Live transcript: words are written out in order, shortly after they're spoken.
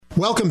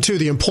Welcome to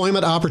the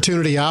Employment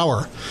Opportunity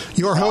Hour.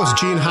 Your host,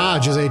 Gene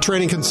Hodge, is a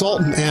training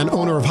consultant and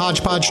owner of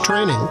Hodgepodge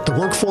Training, the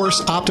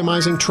workforce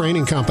optimizing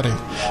training company.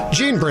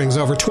 Gene brings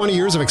over 20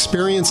 years of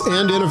experience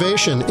and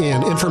innovation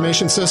in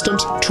information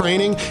systems,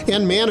 training,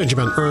 and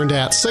management earned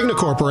at Cigna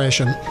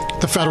Corporation,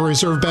 the Federal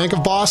Reserve Bank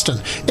of Boston,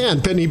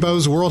 and Pitney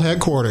Bowes World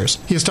Headquarters.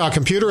 He has taught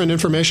computer and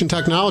information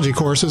technology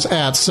courses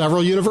at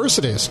several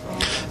universities.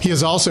 He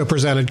has also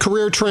presented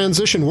career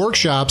transition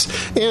workshops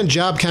and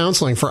job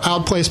counseling for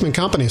outplacement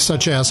companies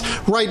such as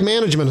Wright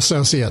Management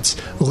Associates,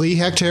 Lee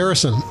Hecht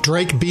Harrison,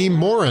 Drake B.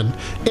 Morin,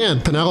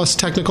 and Pinellas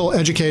Technical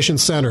Education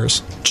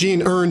Centers.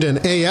 Gene earned an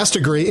A.S.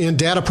 degree in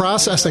data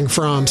processing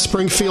from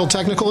Springfield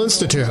Technical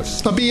Institute,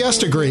 a B.S.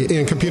 degree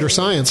in computer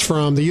science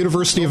from the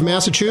University of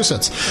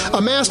Massachusetts, a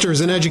master's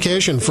in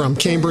education from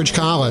Cambridge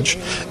College,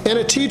 and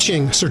a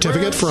teaching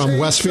certificate from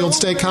Westfield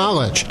State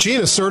College. Gene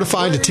is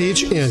certified to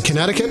teach in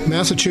Connecticut,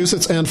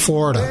 Massachusetts, and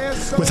Florida.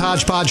 With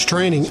Hodgepodge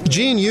Training,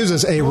 Gene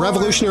uses a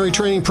revolutionary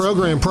training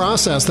program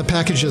process that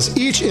packages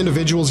each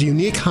individual's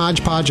unique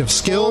hodgepodge of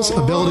skills,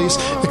 abilities,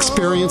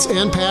 experience,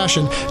 and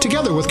passion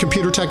together with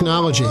computer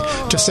technology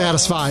to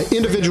satisfy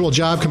individual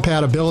job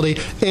compatibility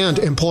and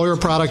employer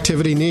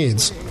productivity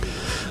needs.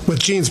 With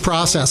Gene's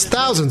process,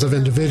 thousands of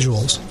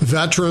individuals,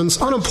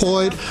 veterans,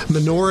 unemployed,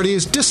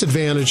 minorities,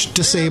 disadvantaged,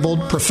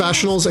 disabled,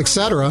 professionals,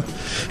 etc.,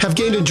 have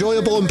gained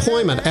enjoyable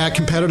employment at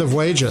competitive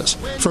wages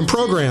from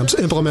programs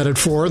implemented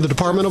for the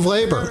Department of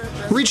Labor,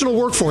 regional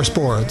workforce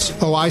boards,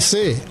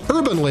 OIC,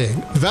 Urban League,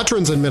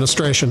 Veterans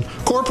Administration,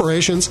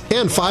 corporations,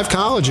 and 5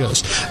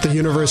 colleges: the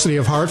University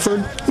of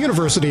Hartford,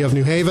 University of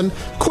New Haven,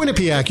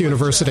 Quinnipiac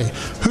University,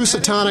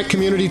 Housatonic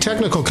Community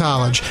Technical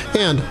College,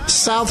 and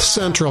South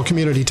Central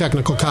Community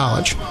Technical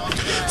College.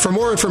 For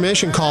more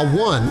information, call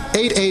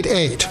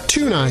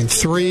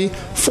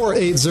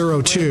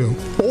 1-888-293-4802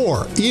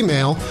 or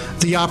email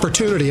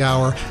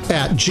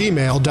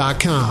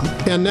theopportunityhour@gmail.com.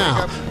 And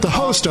now, the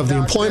host of the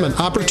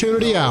Employment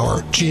Opportunity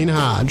Hour, Gene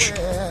Hodge.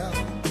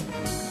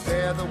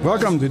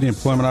 Welcome to the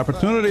Employment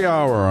Opportunity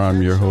Hour.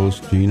 I'm your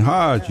host, Gene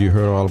Hodge. You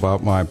heard all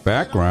about my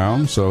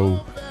background, so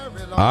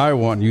I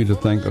want you to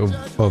think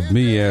of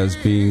me as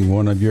being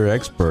one of your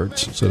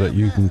experts so that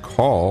you can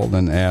call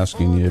and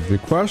ask any of your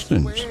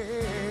questions.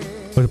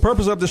 But the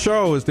purpose of the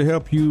show is to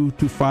help you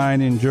to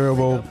find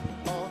enjoyable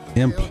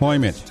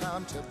employment.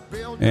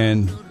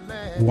 And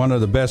one of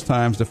the best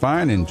times to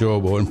find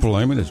enjoyable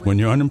employment is when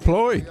you're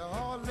unemployed.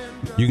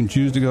 You can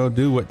choose to go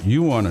do what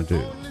you want to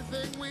do.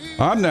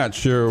 I'm not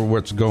sure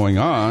what's going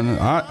on.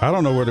 I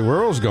don't know where the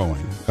world's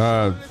going.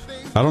 I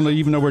don't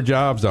even know where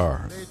jobs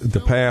are. The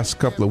past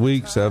couple of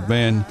weeks have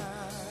been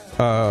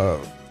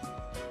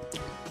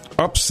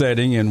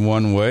upsetting in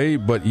one way,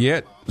 but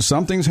yet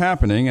something's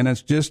happening, and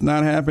it's just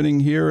not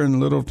happening here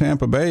in little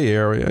Tampa Bay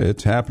area.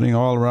 It's happening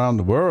all around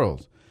the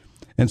world.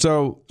 And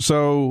so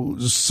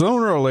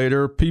sooner or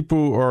later,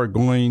 people are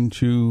going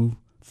to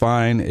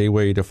find a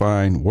way to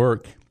find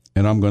work,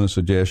 and I'm going to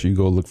suggest you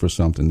go look for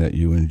something that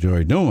you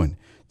enjoy doing,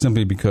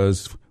 simply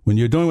because when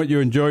you're doing what you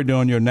enjoy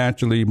doing, you're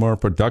naturally more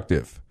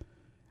productive.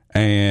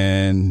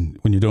 And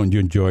when you're doing what you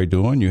enjoy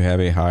doing, you have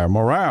a higher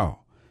morale.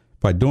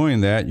 By doing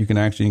that, you can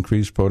actually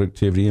increase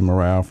productivity and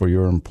morale for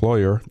your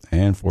employer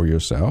and for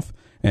yourself.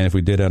 And if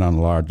we did that on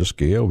a larger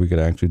scale, we could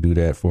actually do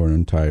that for an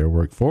entire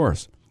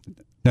workforce.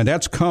 Now,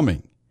 that's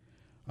coming.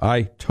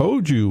 I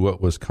told you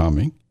what was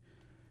coming.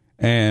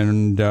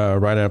 And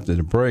right after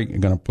the break, I'm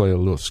going to play a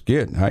little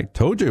skit. I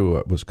told you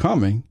what was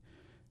coming.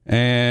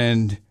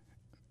 And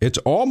it's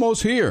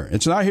almost here.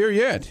 It's not here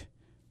yet.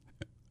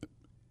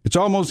 It's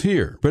almost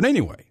here. But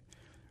anyway,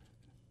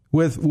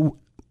 with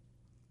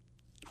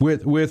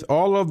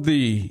all of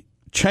the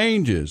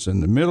changes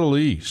in the Middle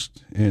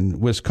East, in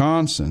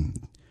Wisconsin,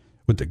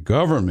 with the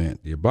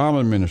government, the Obama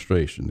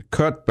administration, the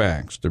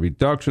cutbacks, the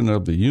reduction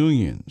of the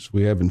unions,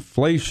 we have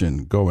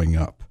inflation going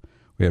up.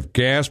 We have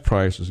gas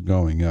prices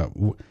going up.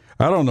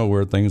 I don't know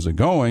where things are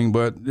going,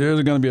 but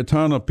there's going to be a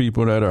ton of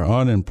people that are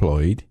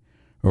unemployed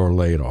or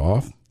laid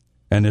off.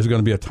 And there's going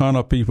to be a ton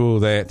of people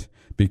that,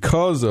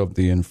 because of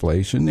the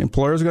inflation,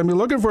 employers are going to be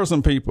looking for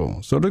some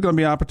people. So there's going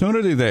to be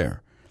opportunity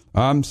there.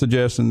 I'm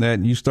suggesting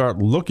that you start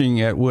looking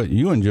at what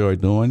you enjoy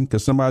doing,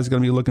 because somebody's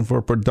going to be looking for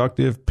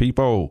productive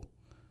people.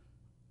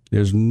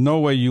 There's no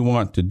way you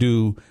want to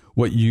do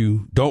what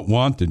you don't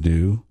want to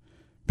do,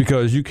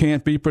 because you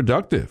can't be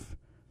productive.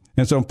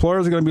 And so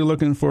employers are going to be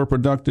looking for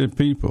productive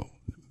people.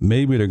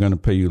 Maybe they're going to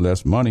pay you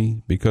less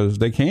money because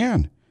they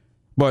can.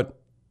 But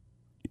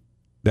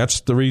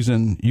that's the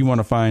reason you want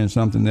to find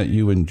something that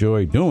you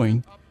enjoy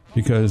doing,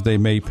 because they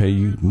may pay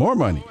you more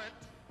money.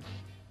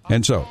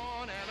 And so,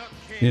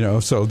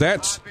 so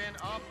that's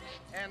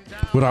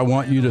what I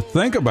want you to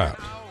think about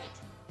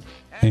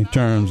in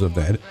terms of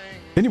that.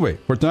 Anyway,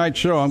 for tonight's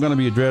show, I'm going to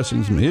be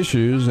addressing some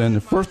issues, and the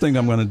first thing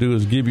I'm going to do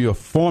is give you a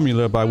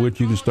formula by which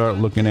you can start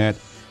looking at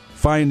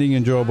finding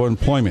enjoyable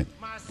employment.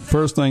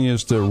 First thing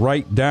is to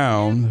write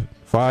down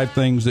 5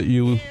 things that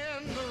you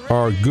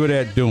are good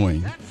at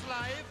doing,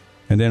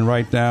 and then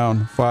write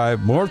down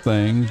 5 more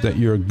things that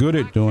you're good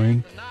at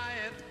doing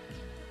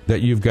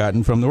that you've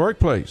gotten from the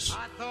workplace.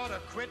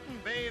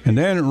 And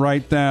then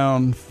write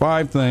down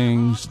 5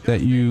 things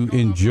that you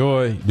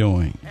enjoy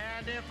doing.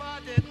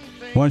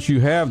 Once you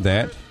have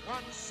that, I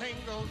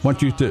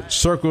want you to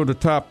circle the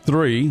top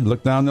 3.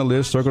 Look down the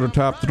list, circle the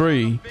top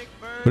 3.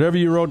 Whatever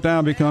you wrote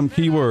down become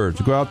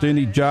keywords. Go out to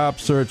any job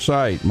search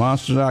site,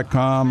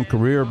 Monster.com,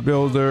 Career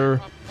Builder,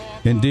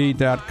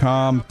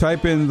 Indeed.com.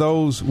 Type in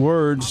those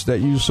words that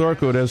you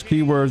circled as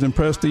keywords and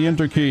press the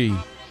Enter key.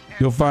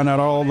 You'll find out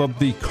all of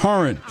the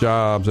current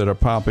jobs that are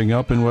popping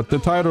up and what the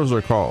titles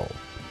are called.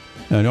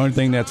 And the only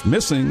thing that's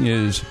missing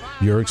is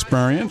your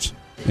experience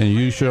and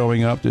you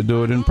showing up to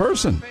do it in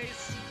person.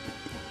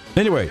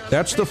 Anyway,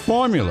 that's the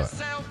formula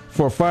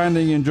for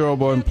finding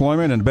enjoyable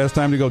employment, and the best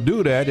time to go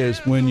do that is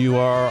when you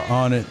are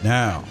on it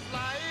now.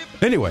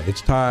 Anyway, it's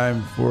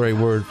time for a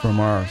word from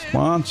our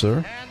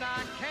sponsor,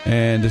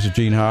 and this is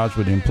Gene Hodge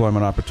with the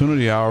Employment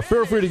Opportunity Hour.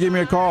 Feel free to give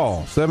me a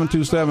call,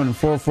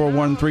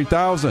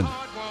 727-441-3000.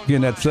 Again,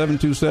 that's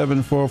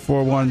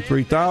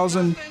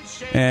 727-441-3000,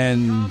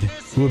 and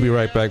we'll be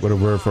right back with a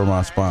word from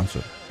our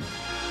sponsor.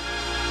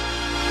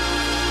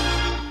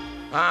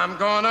 I'm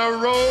gonna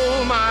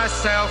roll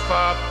myself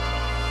up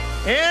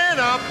in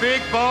a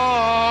big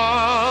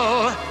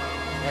ball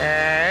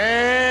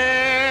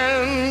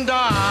and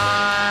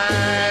die.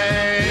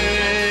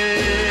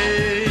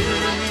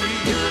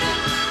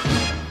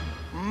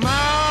 My.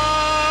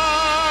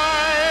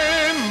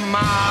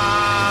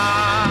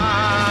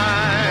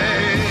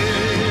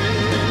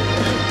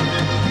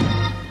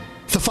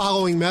 The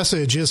following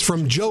message is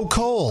from Joe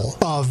Cole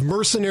of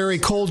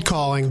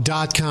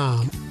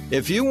MercenaryColdCalling.com.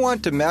 If you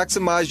want to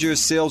maximize your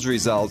sales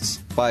results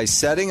by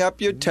setting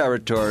up your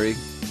territory,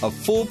 a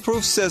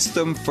foolproof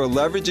system for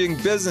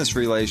leveraging business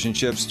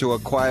relationships to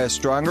acquire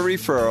stronger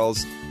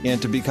referrals, and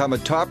to become a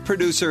top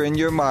producer in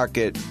your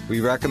market,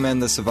 we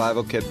recommend the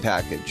Survival Kit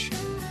package.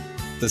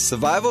 The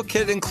Survival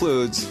Kit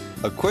includes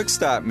a quick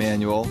start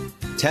manual,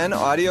 10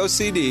 audio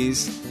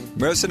CDs,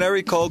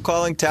 Mercenary Cold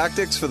Calling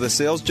Tactics for the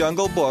Sales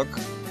Jungle book,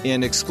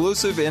 and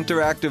exclusive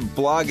interactive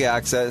blog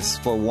access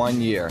for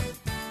 1 year.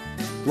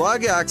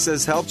 Blog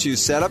Access helps you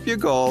set up your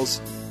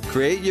goals,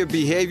 create your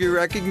behavior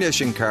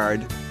recognition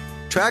card,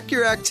 track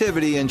your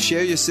activity, and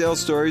share your sales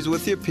stories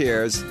with your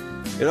peers.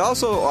 It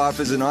also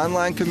offers an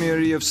online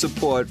community of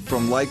support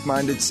from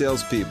like-minded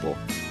salespeople.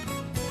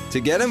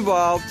 To get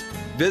involved,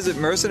 visit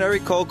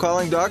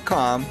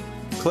MercenaryColdCalling.com,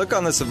 click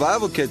on the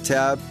Survival Kit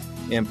tab,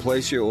 and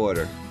place your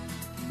order.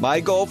 My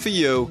goal for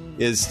you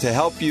is to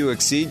help you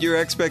exceed your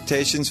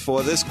expectations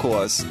for this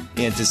course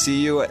and to see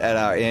you at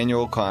our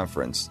annual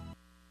conference.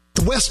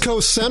 The West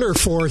Coast Center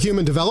for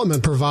Human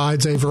Development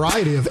provides a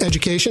variety of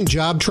education,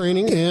 job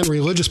training, and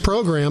religious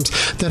programs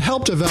that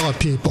help develop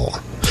people.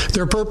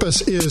 Their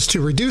purpose is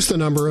to reduce the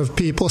number of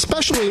people,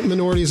 especially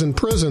minorities in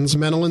prisons,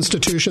 mental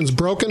institutions,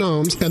 broken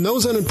homes, and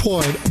those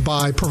unemployed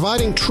by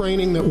providing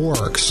training that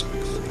works.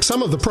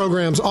 Some of the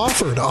programs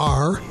offered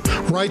are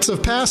Rites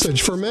of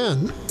Passage for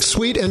Men,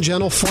 Sweet and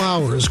Gentle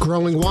Flowers,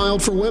 Growing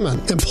Wild for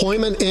Women,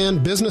 Employment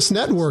and Business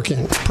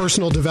Networking,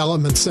 Personal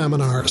Development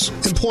Seminars,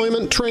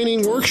 Employment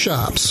Training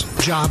Workshops,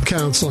 Job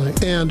Counseling,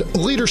 and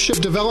Leadership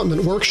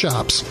Development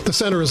Workshops. The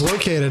center is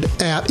located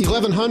at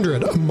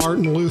 1100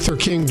 Martin Luther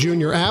King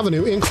Jr.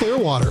 Avenue in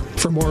Clearwater.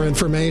 For more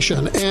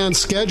information and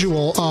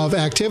schedule of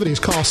activities,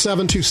 call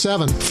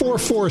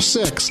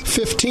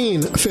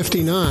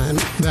 727-446-1559.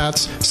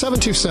 That's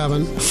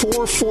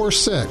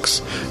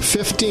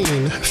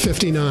 727-446-1559.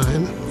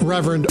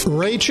 Reverend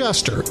Ray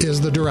Chester is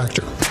the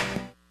director.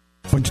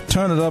 Why don't you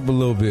turn it up a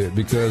little bit,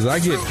 because I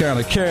get kind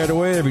of carried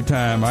away every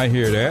time I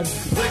hear that,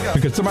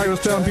 because somebody was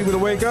telling people to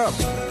wake up.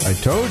 I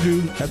told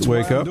you, that's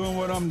wake up. I'm doing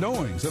what I'm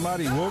doing.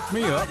 Somebody woke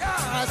me up,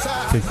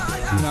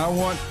 and I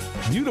want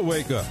you to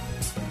wake up.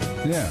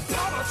 Yeah.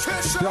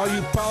 All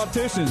you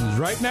politicians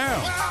right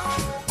now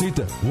need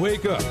to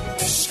wake up.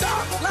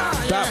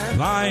 Stop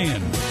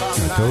lying.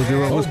 I told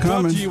you what was coming.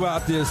 A bunch of you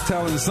out there is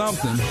telling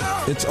something.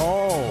 It's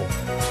all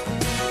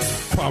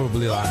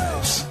probably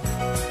lies.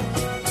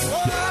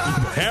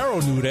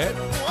 Harold knew that.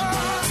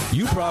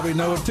 You probably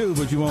know it too,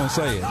 but you won't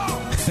say it.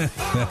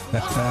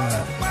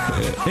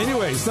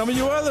 Anyway, some of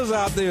you others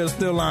out there are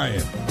still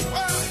lying.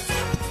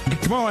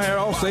 Come on,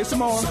 Harold, say some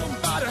more.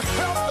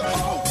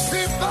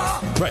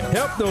 Right,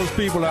 help those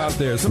people out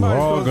there. Somebody's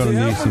We're all going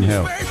to need some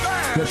help.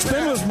 That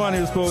stimulus money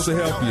is supposed to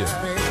help you.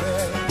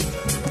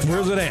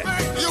 Where's it at?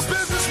 You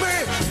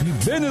businessmen. You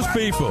business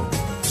people.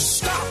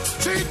 Stop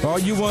cheating. All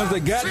you ones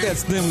that got that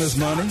stimulus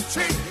money,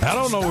 I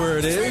don't know where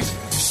it is.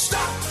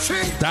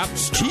 Stop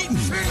cheating.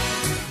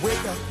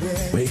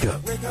 Wake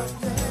up.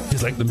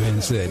 Just like the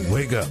man said,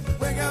 wake up.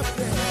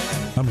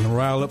 I'm going to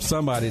rile up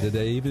somebody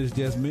today, even if it's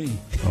just me.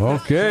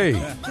 Okay.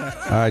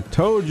 I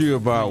told you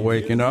about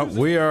waking up.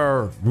 We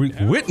are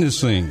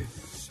witnessing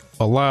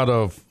a lot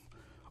of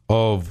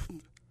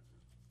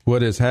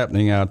what is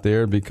happening out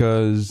there,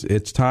 because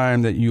it's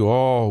time that you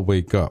all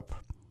wake up.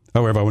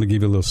 However, I want to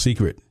give you a little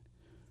secret.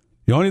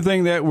 The only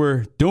thing that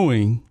we're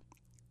doing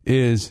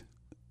is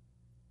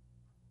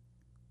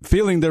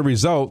feeling the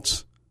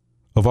results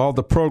of all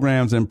the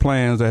programs and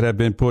plans that have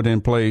been put in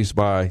place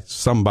by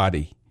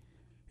somebody.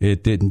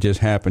 It didn't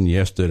just happen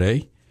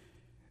yesterday.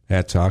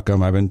 That's how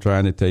come I've been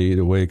trying to tell you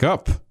to wake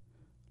up.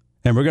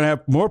 And we're going to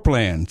have more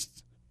plans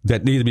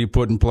that need to be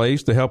put in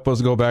place to help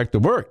us go back to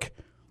work.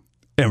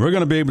 And we're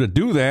going to be able to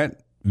do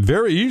that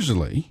very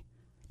easily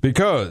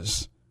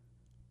because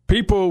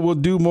people will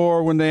do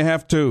more when they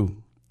have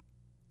to.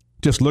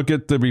 Just look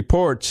at the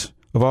reports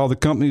of all the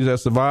companies that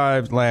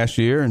survived last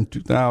year in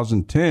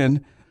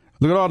 2010.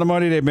 Look at all the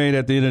money they made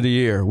at the end of the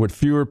year with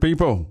fewer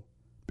people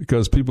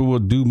because people will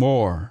do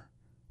more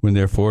when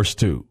they're forced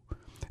to.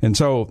 And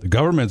so the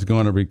government's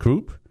going to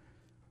recoup.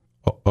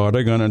 All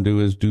they're going to do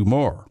is do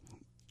more.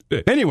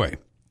 Anyway,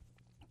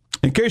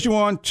 in case you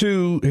want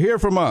to hear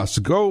from us,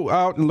 go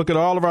out and look at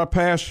all of our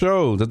past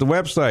shows at the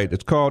website.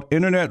 It's called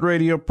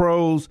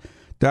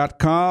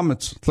InternetRadioPros.com.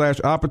 It's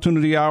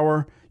 /Opportunity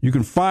Hour. You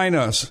can find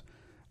us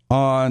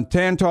on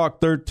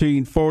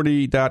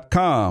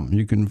TanTalk1340.com.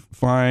 You can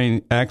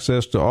find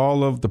access to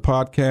all of the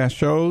podcast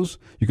shows.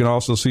 You can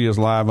also see us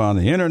live on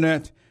the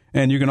internet.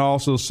 And you can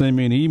also send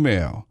me an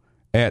email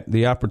at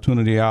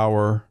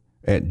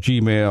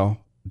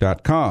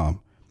theopportunityhour@gmail.com.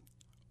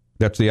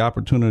 That's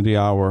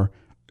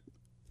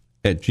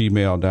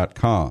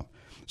theopportunityhour@gmail.com.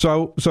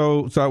 So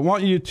I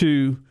want you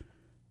to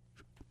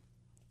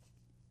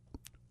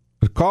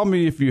call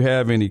me if you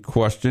have any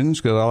questions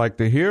because I like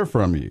to hear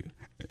from you.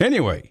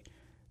 Anyway,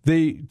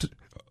 I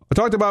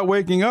talked about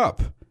waking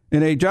up.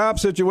 In a job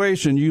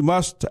situation, you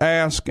must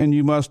ask and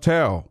you must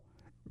tell.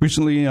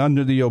 Recently,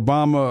 under the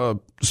Obama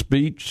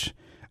speech,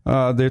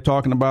 they're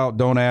talking about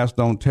don't ask,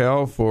 don't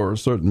tell for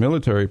certain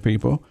military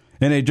people.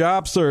 In a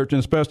job search, and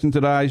especially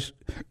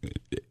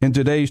in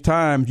today's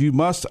times, you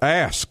must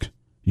ask.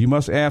 You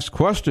must ask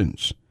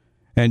questions.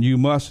 And you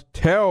must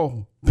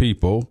tell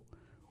people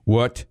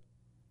what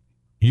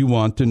you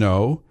want to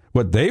know,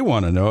 what they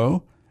want to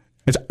know.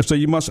 So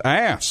you must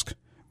ask.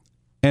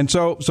 And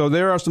so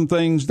there are some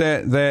things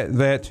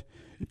that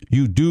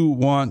you do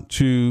want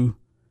to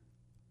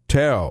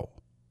tell.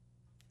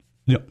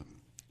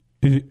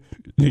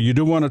 You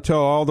do want to tell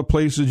all the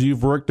places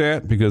you've worked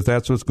at because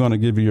that's what's going to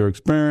give you your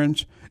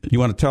experience. You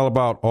want to tell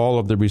about all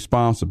of the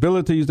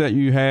responsibilities that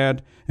you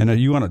had, and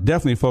you want to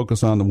definitely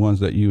focus on the ones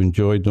that you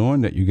enjoy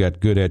doing, that you got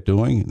good at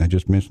doing. And I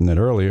just mentioned that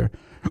earlier.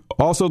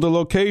 Also, the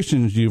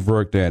locations you've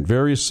worked at,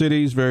 various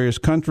cities, various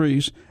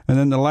countries. And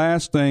then the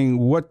last thing,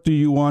 what do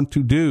you want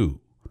to do?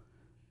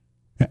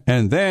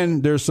 And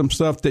then there's some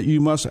stuff that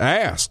you must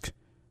ask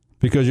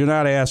because you're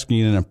not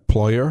asking an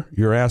employer.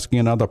 You're asking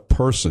another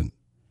person.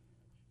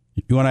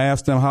 You want to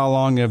ask them how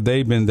long have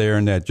they been there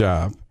in that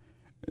job.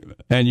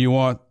 And you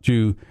want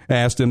to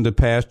ask them the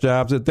past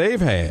jobs that they've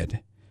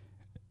had.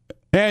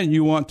 And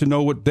you want to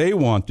know what they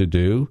want to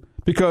do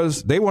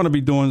because they want to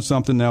be doing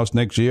something else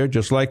next year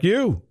just like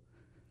you.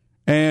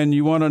 And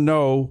you want to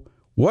know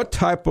what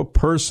type of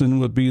person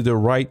would be the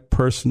right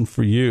person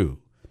for you.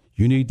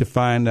 You need to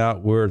find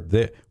out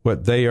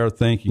what they are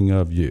thinking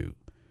of you.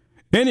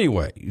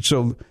 Anyway,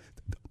 so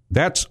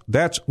that's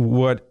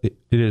what it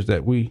is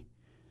that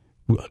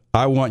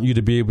I want you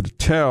to be able to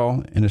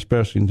tell, and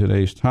especially in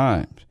today's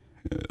times.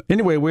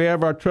 Anyway, we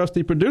have our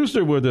trusty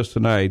producer with us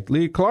tonight,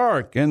 Lee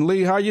Clark. And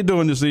Lee, how you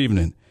doing this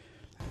evening?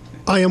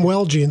 I am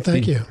well, Gene.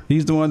 Thank you.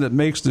 He's the one that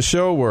makes the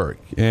show work,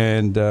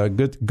 and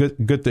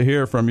good to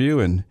hear from you.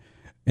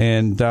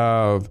 And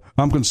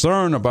I'm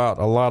concerned about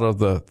a lot of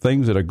the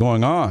things that are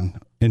going on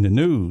in the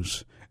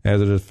news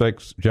as it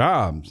affects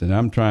jobs, and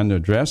I'm trying to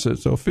address it.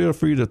 So feel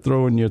free to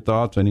throw in your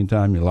thoughts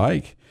anytime you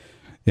like,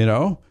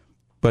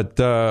 But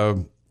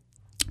I'm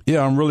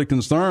really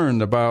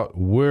concerned about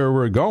where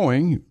we're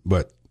going.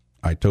 But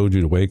I told you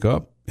to wake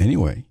up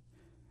anyway.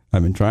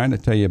 I've been trying to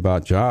tell you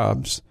about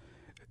jobs.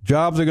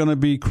 Jobs are going to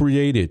be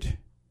created,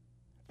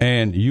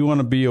 and you want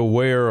to be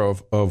aware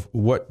of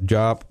what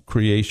job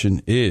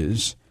creation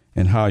is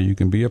and how you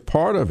can be a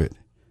part of it.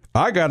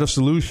 I got a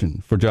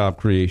solution for job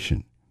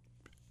creation.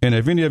 And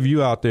if any of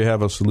you out there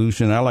have a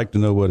solution, I'd like to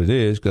know what it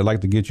is because I'd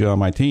like to get you on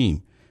my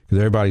team because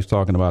everybody's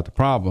talking about the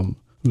problem.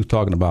 Who's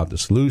talking about the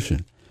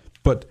solution?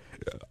 But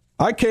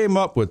I came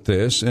up with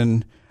this,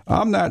 and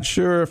I'm not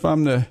sure if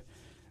I'm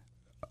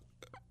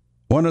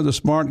one of the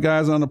smart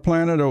guys on the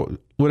planet or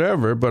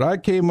whatever, but I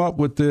came up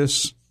with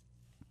this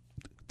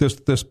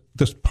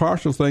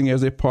partial thing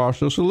as a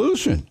partial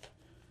solution.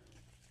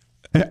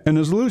 And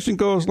the solution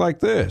goes like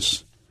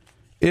this.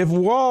 If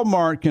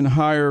Walmart can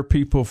hire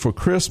people for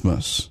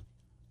Christmas,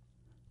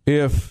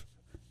 if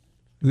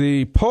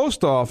the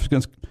post office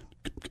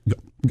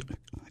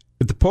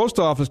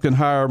can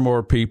hire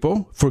more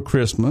people for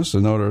Christmas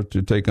in order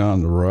to take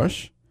on the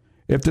rush,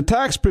 if the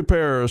tax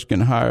preparers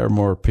can hire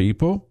more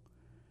people,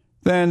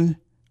 then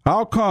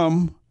how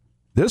come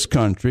this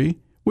country,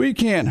 we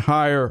can't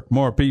hire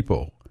more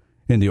people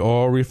in the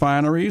oil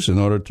refineries in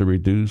order to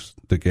reduce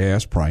the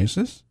gas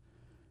prices?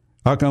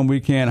 How come we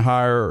can't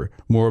hire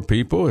more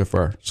people if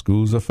our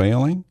schools are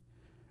failing?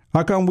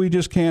 How come we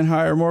just can't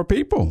hire more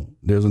people?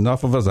 There's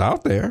enough of us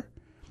out there.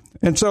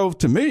 And so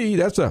to me,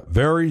 that's a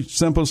very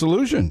simple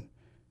solution.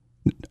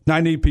 I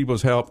need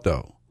people's help,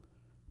 though,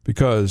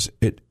 because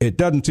it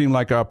doesn't seem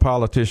like our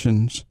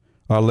politicians,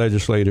 our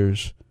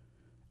legislators,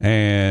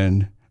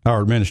 and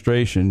our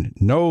administration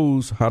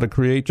knows how to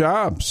create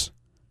jobs,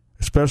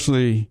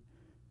 especially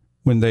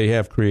when they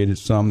have created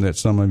some that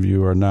some of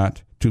you are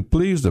not too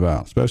pleased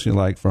about, especially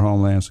like for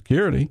Homeland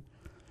Security.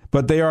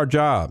 But they are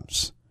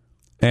jobs.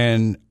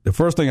 And the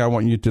first thing I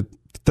want you to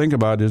think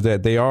about is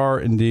that they are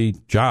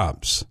indeed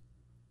jobs.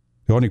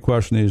 The only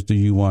question is, do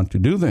you want to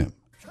do them?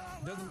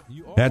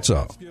 That's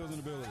all.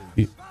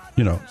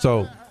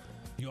 So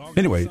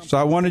anyway, so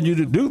I wanted you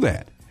to do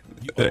that.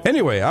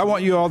 Anyway, I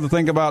want you all to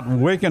think about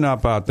waking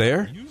up out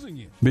there,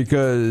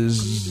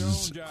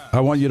 because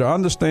I want you to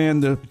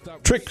understand the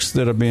tricks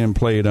that are being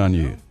played on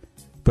you.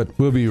 But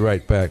we'll be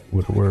right back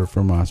with a word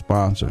from our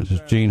sponsors.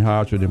 It's Gene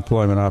Hodge with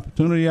Employment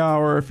Opportunity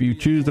Hour. If you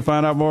choose to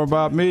find out more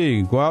about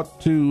me, go out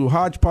to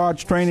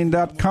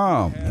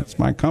hodgepodgetraining.com. That's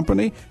my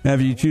company.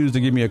 And if you choose to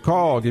give me a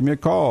call,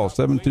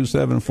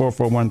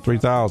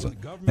 727-441-3000.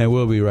 And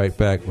we'll be right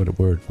back with a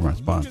word from our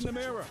sponsors.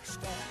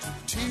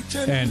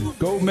 And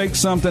go make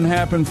something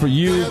happen for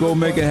you. Go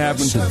make it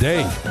happen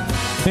today.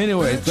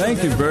 Anyway,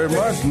 thank you very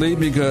much, Lee,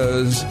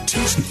 because,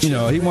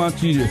 he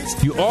wants you to,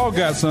 you all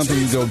got something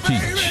to go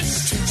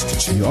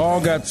teach. You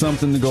all got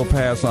something to go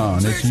pass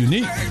on. It's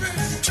unique.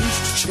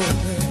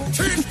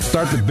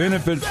 Start to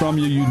benefit from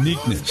your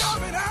uniqueness.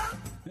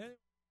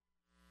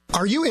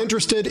 Are you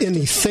interested in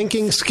the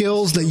thinking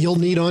skills that you'll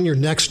need on your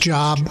next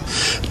job?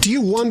 Do you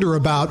wonder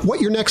about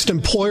what your next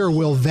employer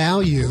will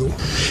value?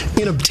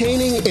 In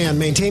obtaining and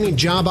maintaining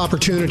job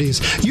opportunities,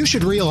 you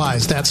should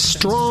realize that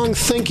strong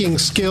thinking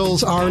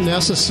skills are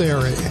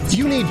necessary.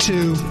 You need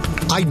to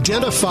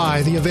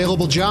identify the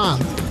available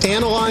job,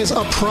 analyze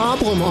a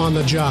problem on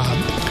the job,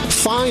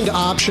 find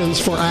options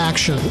for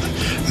action,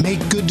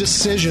 make good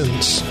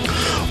decisions,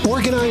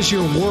 organize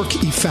your work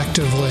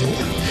effectively,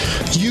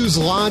 use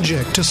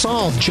logic to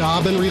solve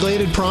job and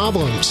related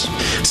problems,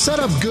 set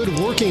up good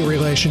working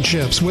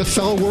relationships with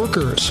fellow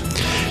workers,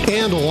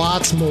 and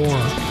lots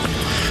more.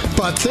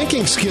 But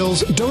thinking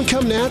skills don't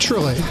come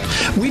naturally.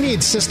 We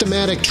need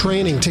systematic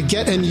training to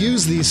get and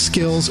use these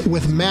skills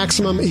with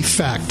maximum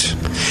effect.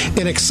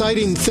 An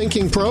exciting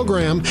thinking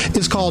program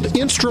is called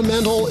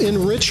Instrumental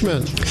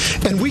Enrichment,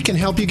 and we can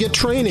help you get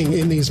training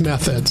in these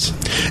methods,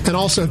 and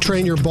also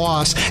train your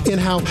boss in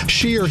how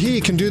she or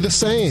he can do the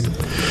same.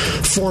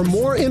 For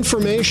more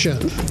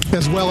information,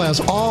 as well as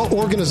all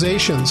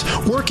organizations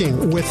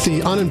working with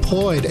the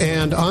unemployed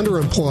and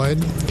underemployed,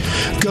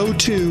 go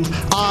to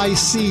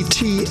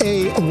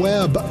ictaweb.org.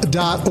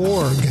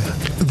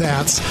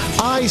 That's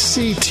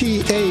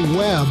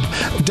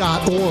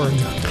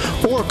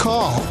ictaweb.org. Or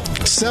call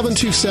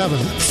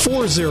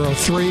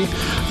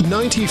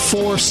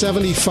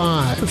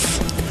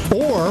 727-403-9475.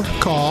 Or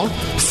call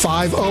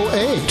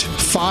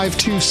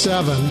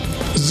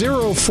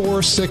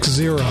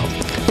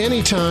 508-527-0460.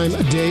 Anytime,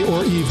 day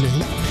or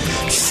evening.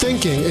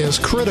 Thinking is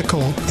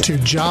critical to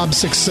job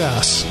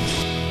success.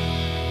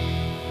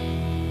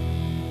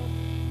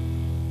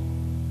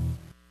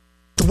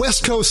 The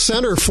West Coast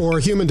Center for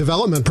Human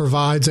Development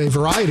provides a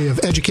variety of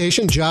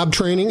education, job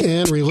training,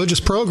 and religious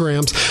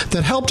programs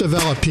that help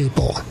develop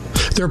people.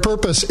 Their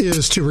purpose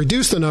is to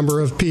reduce the number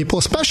of people,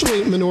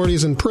 especially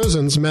minorities in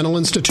prisons, mental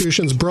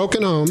institutions,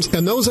 broken homes,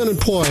 and those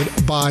unemployed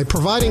by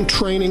providing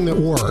training that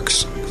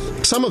works.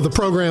 Some of the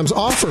programs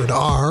offered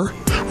are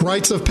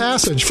Rites of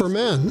Passage for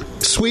Men,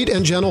 Sweet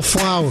and Gentle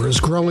Flowers,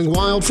 Growing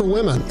Wild for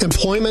Women,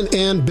 Employment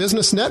and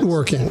Business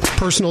Networking,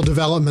 Personal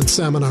Development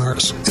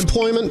Seminars,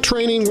 Employment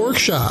Training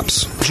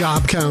Workshops,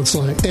 Job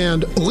Counseling,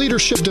 and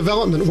Leadership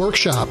Development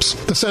Workshops.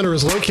 The center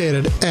is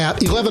located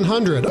at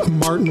 1100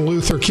 Martin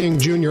Luther King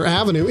Jr.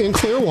 Avenue in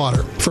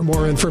Clearwater. For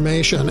more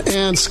information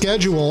and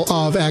schedule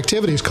of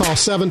activities, call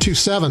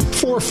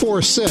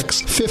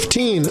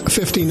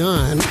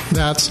 727-446-1559.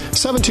 That's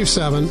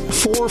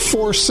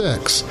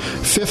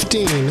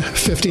 727-446-1559.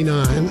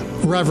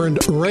 Reverend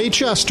Ray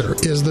Chester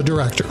is the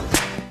director.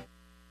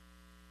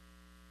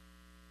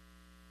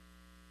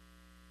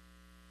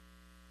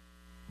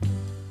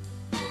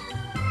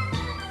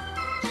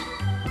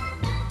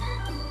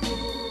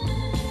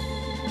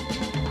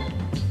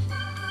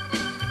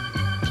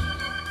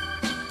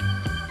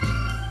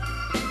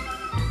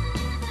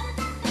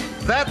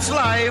 That's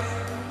life.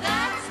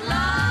 That's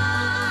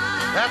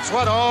life. That's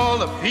what all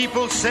the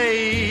people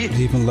say.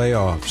 Even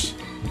layoffs.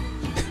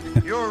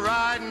 You're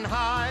riding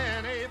high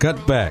and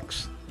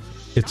cutbacks.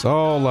 It's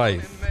all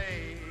life.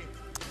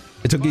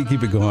 It's okay,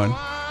 keep it going.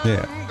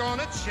 Yeah. I'm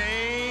gonna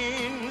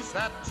change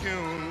that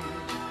tune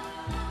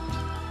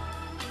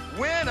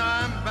when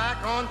I'm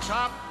back on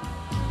top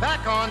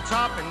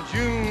in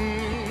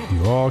June.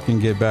 You all can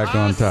get back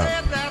on top. I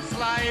said that's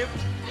life.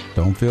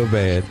 Don't feel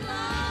bad.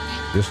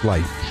 Just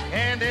life.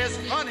 And as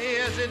funny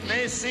as it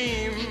may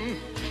seem,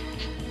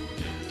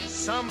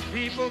 some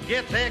people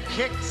get their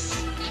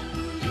kicks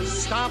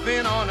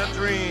stomping on a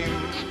dream.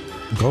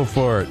 Go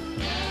for it.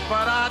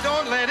 But I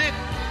don't let it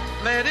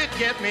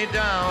get me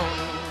down.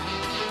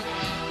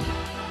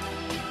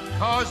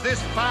 'Cause this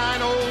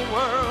fine old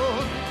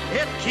world,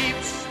 it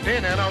keeps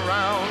spinning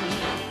around.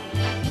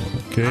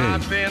 Okay.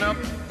 I've been a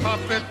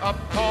puppet, a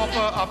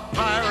pauper, a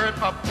pirate,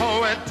 a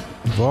poet.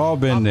 You've all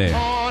been there. A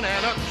pawn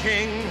and a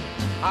king.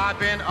 I've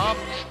been up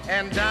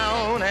and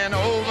down and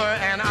over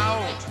and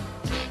out.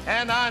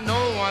 And I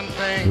know one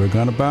thing. We're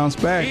going to bounce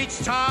back. Each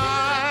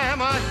time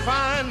I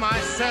find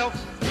myself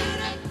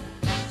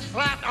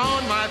flat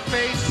on my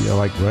face. Yeah,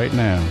 like right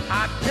now.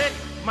 I pick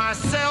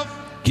myself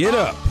Get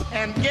up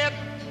and get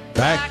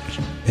back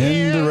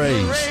in the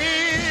race.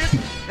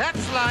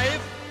 That's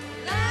life.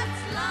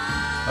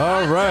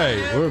 All right,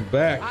 we're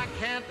back. I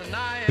can't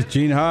deny it. It's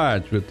Gene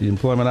Hodge with the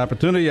Employment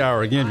Opportunity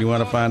Hour. Again, if you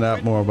want to find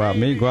out more about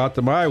me, go out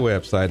to my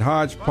website,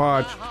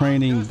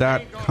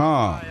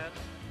 hodgepodgetraining.com.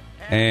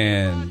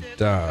 And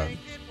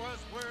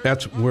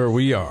that's where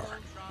we are.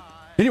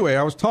 Anyway,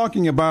 I was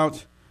talking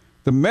about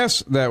the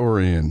mess that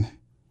we're in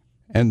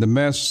and the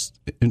mess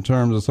in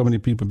terms of so many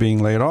people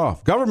being laid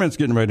off. Government's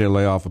getting ready to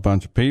lay off a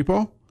bunch of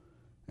people,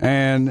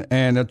 and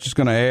it's just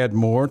going to add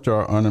more to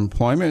our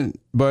unemployment.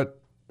 But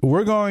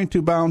we're going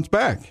to bounce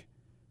back.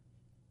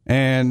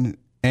 And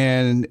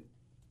in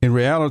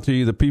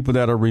reality, the people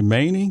that are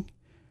remaining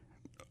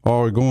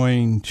are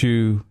going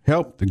to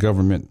help the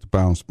government to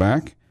bounce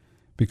back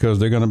because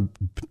they're going to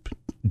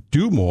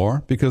do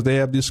more because they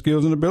have the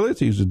skills and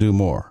abilities to do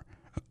more.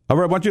 All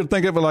right, I want you to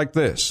think of it like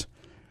this.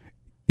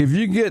 If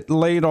you get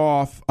laid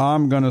off,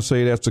 I'm going to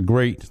say that's a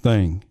great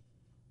thing.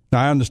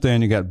 Now, I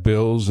understand you got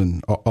bills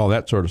and all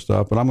that sort of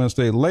stuff, but I'm going to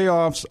say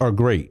layoffs are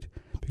great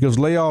because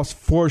layoffs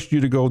force you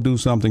to go do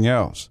something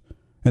else.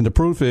 And the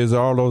proof is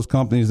all those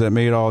companies that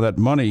made all that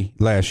money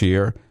last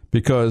year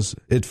because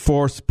it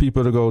forced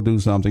people to go do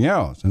something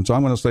else. And so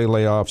I'm going to say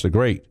layoffs are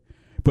great.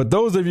 But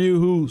those of you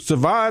who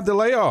survived the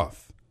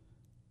layoff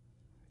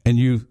and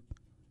you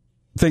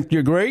think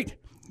you're great,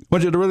 I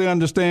want you to really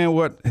understand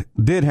what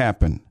did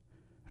happen.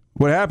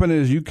 What happened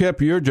is you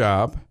kept your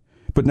job,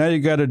 but now you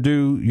got to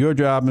do your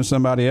job and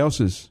somebody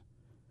else's.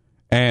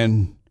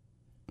 And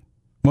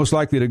most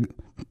likely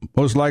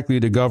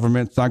the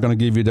government's not going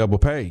to give you double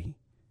pay.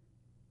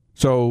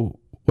 So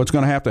what's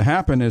going to have to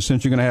happen is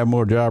since you're going to have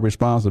more job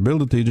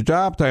responsibility, the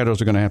job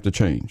titles are going to have to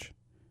change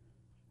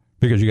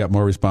because you got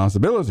more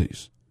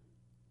responsibilities.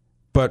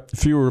 But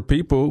fewer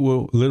people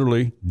will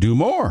literally do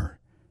more.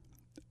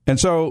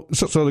 And so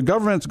the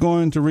government's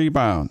going to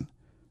rebound.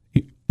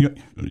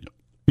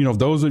 You know,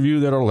 those of you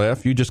that are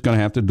left, you're just going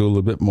to have to do a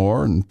little bit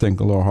more and think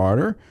a little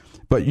harder.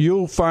 But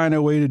you'll find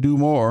a way to do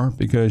more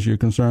because you're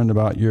concerned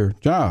about your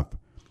job.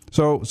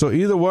 So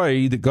either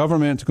way, the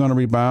government's going to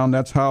rebound.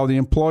 That's how the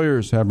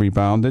employers have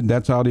rebounded.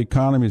 That's how the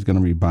economy is going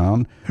to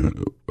rebound.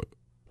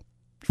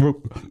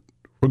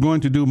 We're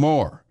going to do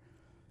more.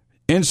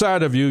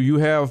 Inside of you, you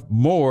have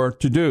more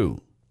to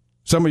do.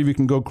 Some of you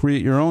can go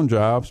create your own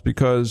jobs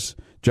because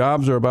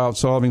jobs are about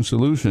solving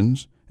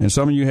solutions. And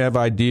some of you have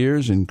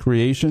ideas and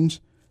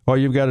creations. All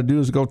you've got to do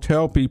is go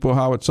tell people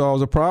how it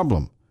solves a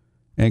problem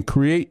and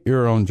create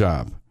your own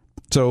job.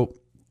 So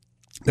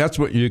that's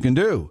what you can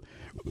do.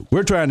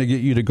 We're trying to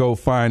get you to go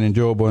find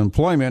enjoyable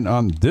employment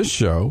on this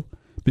show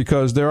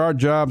because there are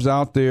jobs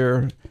out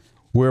there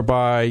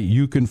whereby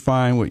you can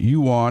find what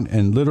you want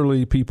and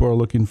literally people are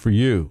looking for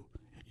you.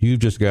 You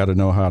just got to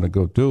know how to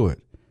go do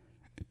it.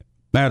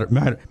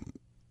 Matter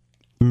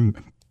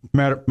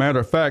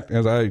of fact,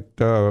 as I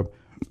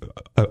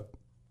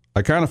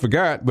kind of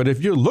forgot, but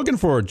if you're looking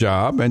for a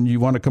job and you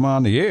want to come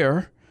on the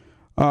air,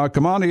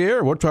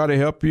 We'll try to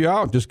help you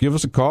out. Just give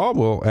us a call.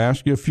 We'll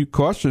ask you a few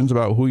questions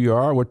about who you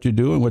are, what you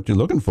do, and what you're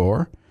looking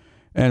for,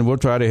 and we'll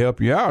try to help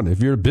you out.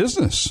 If you're a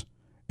business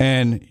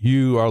and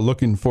you are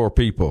looking for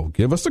people,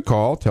 give us a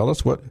call. Tell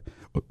us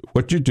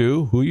what you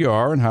do, who you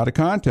are, and how to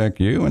contact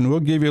you, and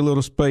we'll give you a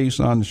little space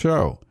on the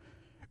show.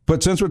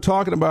 But since we're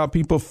talking about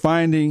people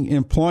finding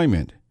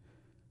employment,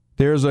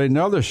 there's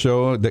another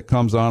show that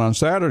comes on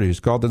Saturdays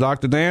called The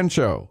Dr. Dan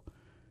Show.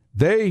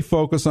 They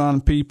focus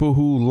on people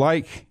who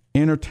like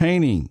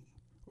entertaining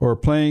or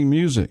playing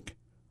music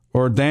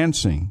or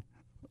dancing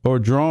or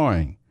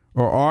drawing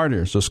or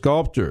artists or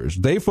sculptors.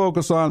 They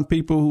focus on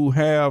people who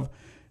have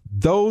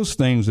those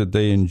things that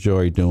they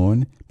enjoy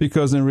doing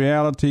because in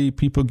reality,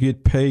 people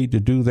get paid to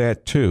do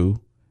that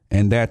too,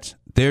 and that's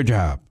their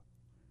job.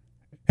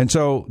 And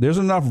so there's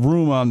enough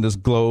room on this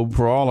globe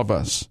for all of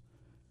us.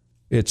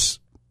 It's,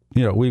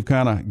 we've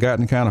kind of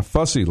gotten kind of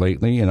fussy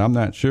lately, and I'm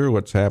not sure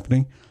what's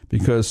happening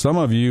because some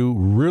of you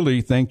really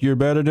think you're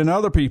better than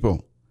other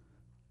people.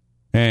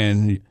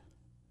 And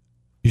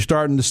you're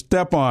starting to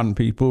step on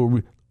people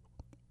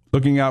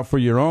looking out for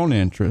your own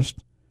interest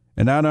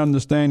and not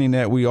understanding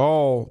that we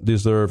all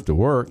deserve to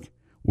work.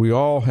 We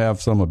all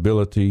have some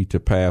ability to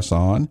pass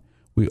on.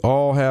 We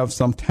all have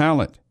some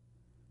talent.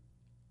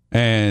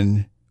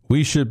 And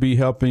we should be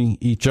helping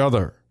each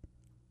other.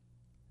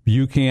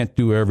 You can't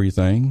do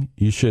everything.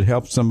 You should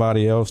help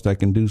somebody else that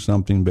can do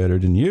something better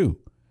than you.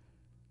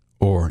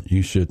 Or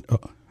you should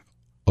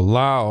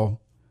allow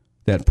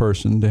that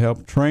person to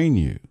help train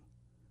you.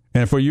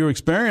 And for your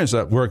experienced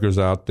workers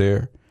out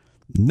there,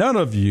 none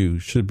of you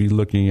should be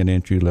looking at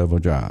entry-level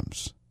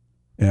jobs.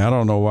 And I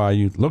don't know why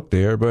you look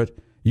there, but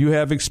you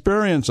have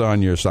experience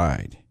on your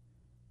side.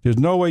 There's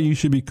no way you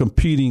should be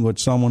competing with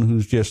someone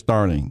who's just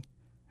starting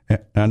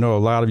I know a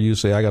lot of you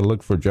say, I got to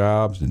look for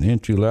jobs in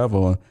entry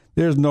level.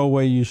 There's no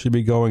way you should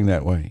be going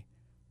that way.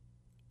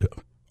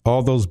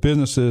 All those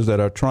businesses that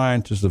are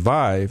trying to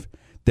survive,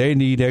 they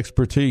need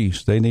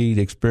expertise. They need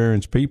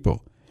experienced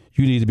people.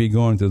 You need to be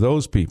going to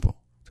those people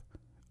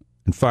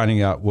and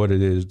finding out what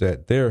it is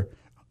that they're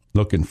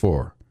looking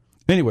for.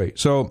 Anyway,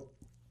 so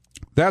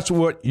that's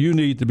what you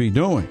need to be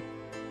doing.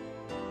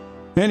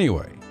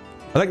 Anyway,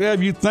 I'd like to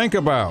have you think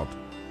about,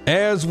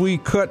 as we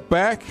cut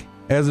back,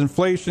 as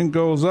inflation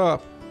goes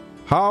up,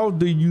 how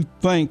do you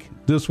think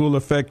this will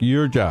affect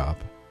your job?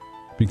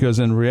 Because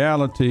in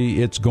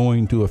reality, it's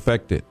going to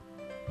affect it.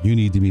 You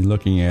need to be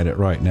looking at it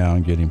right now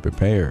and getting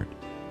prepared.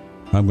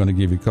 I'm going to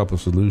give you a couple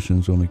of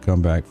solutions when we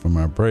come back from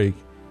our break,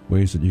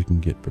 ways that you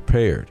can get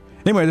prepared.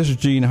 Anyway, this is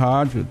Gene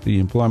Hodge with the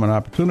Employment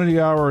Opportunity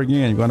Hour.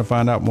 Again, you're going to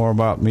find out more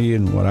about me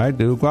and what I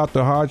do. Go out to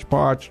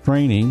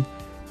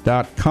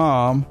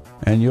HodgepodgeTraining.com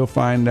and you'll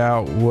find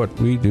out what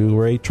we do.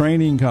 We're a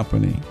training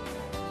company.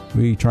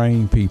 We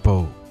train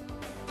people.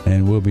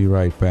 And we'll be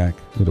right back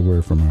with a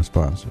word from our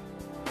sponsor.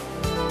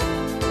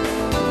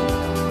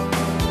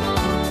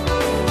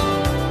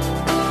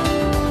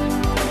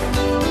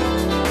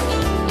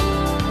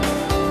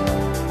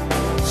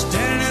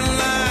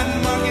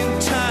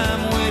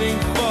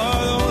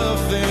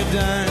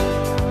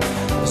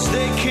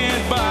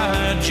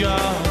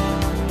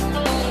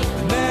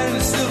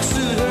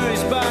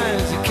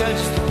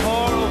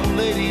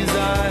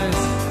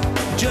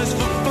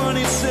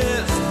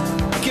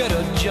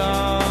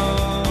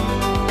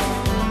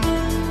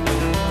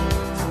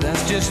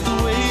 Just the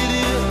way it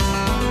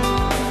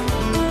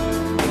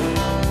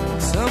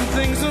is. Some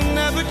things will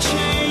never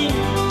change.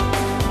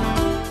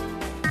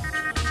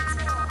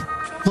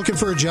 Looking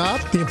for a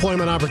job? The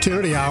Employment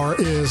Opportunity Hour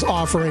is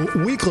offering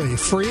weekly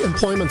free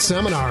employment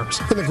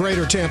seminars in the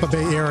greater Tampa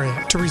Bay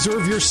area. To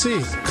reserve your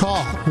seat,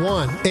 call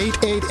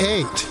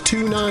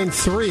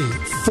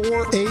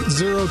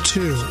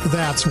 1-888-293-4802.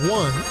 That's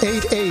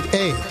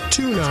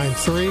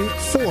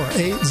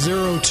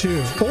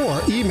 1-888-293-4802.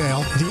 Or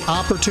email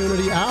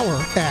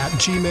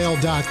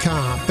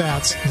theopportunityhour@gmail.com.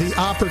 That's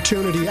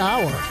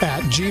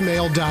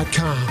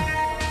theopportunityhour@gmail.com.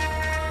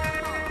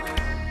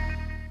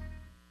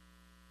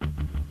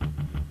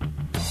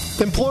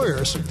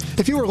 Employers,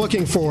 if you are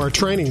looking for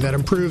training that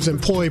improves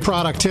employee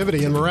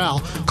productivity and morale,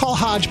 call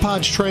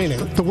Hodgepodge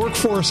Training, the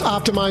workforce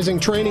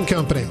optimizing training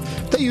company.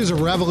 They use a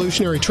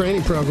revolutionary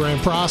training program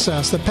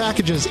process that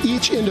packages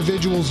each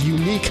individual's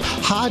unique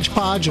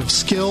hodgepodge of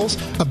skills,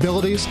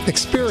 abilities,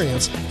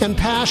 experience, and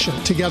passion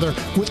together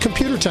with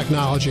computer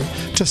technology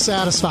to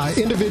satisfy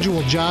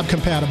individual job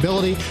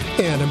compatibility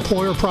and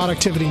employer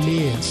productivity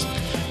needs.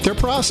 Their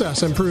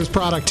process improves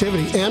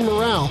productivity and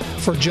morale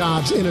for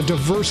jobs in a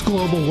diverse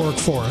global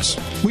workforce.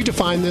 We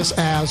define this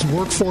as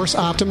workforce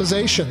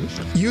optimization.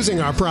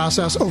 Using our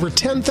process, over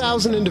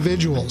 10,000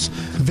 individuals,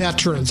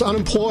 veterans,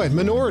 unemployed,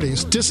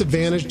 minorities,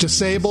 disadvantaged,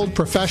 disabled,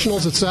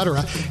 professionals,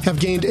 etc., have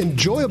gained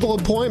enjoyable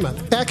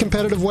employment at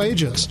competitive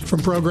wages from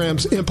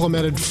programs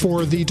implemented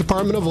for the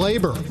Department of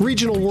Labor,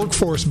 Regional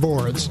Workforce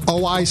Boards,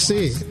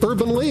 OIC,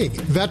 Urban League,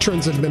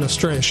 Veterans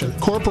Administration,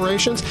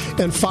 corporations,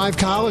 and 5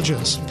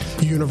 colleges: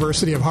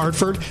 University of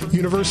Hartford,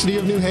 University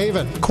of New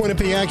Haven,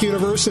 Quinnipiac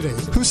University,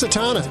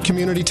 Housatonic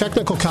Community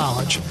Technical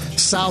College,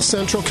 South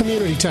Central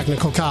Community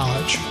Technical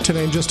College, to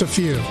name just a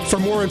few. For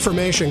more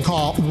information,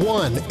 call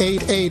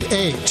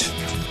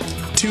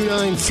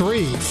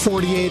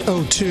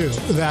 1-888-293-4802.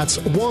 That's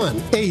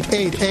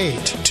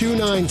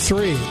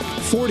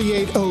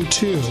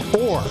 1-888-293-4802.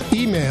 Or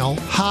email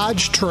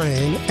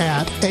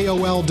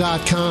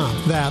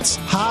hodgetrain@aol.com. That's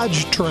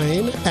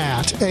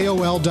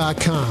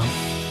hodgetrain@aol.com.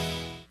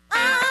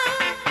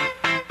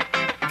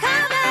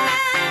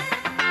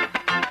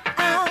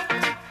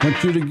 I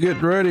want you to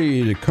get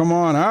ready to come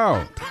on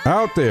out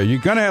there. You're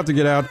going to have to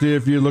get out there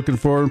if you're looking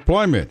for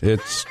employment.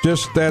 It's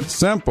just that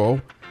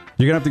simple.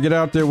 You're going to have to get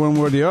out there one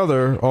way or the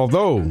other,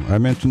 although I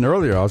mentioned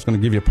earlier I was going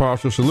to give you a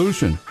partial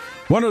solution.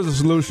 One of the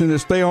solutions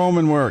is stay home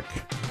and work.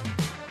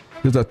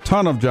 There's a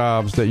ton of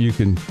jobs that you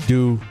can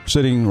do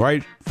sitting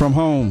right from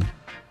home.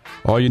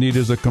 All you need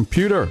is a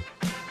computer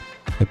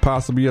and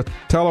possibly a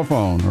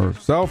telephone or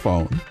cell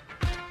phone,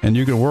 and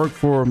you can work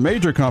for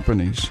major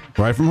companies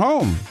right from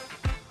home.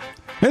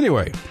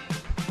 Anyway,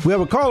 we have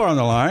a caller on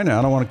the line.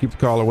 I don't want to keep the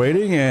caller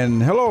waiting.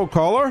 And hello,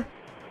 caller.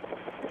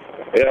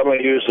 Yeah, I'm going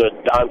to use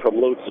Don from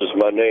Lutz as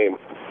my name.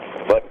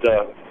 But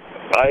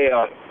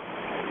I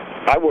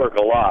work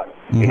a lot.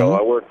 Mm-hmm. You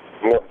know,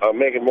 I'm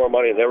making more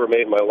money than I ever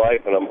made in my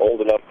life, and I'm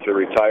old enough to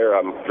retire.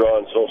 I'm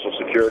drawing Social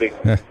Security.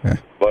 But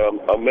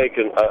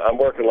I'm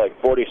working like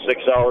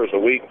 46 hours a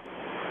week.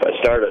 I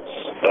start at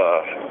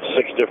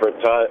 6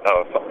 different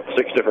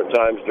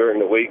times during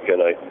the week,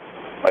 and I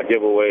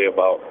give away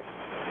about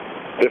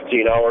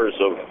 15 hours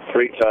of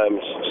free time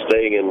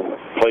staying in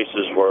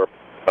places where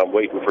I'm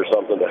waiting for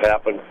something to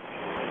happen.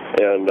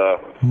 And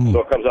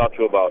so it comes out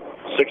to about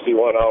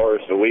 61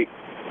 hours a week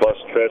plus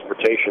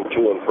transportation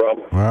to and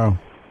from. Wow.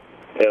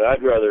 And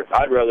I'd rather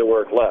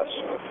work less.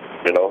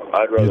 You know,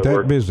 I'd rather You're that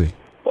work busy.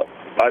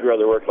 I'd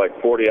rather work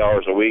like 40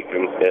 hours a week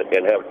and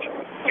have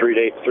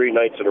 3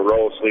 nights in a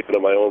row sleeping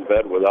in my own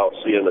bed without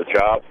seeing the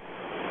job.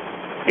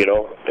 You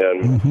know,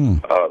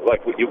 and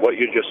like what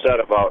you just said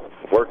about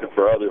working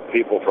for other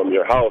people from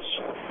your house,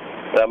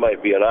 that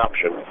might be an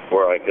option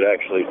where I could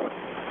actually,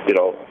 you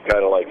know,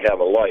 kind of like have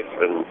a life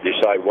and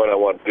decide when I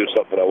want to do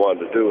something I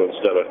wanted to do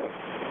instead of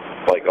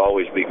like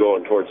always be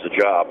going towards the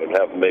job and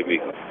have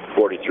maybe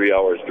 43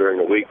 hours during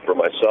the week for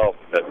myself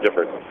at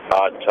different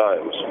odd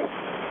times.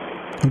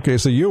 Okay,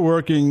 so you're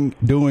working,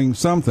 doing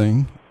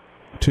something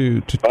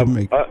to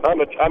make.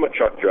 I'm a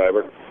truck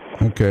driver.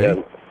 Okay.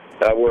 And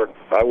I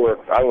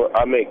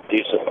make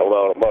decent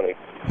amount of money,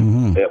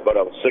 but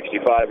I'm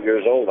 65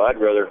 years old. I'd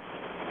rather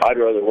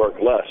work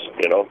less,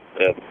 you know,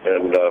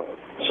 and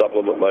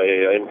supplement my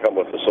income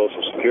with the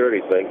Social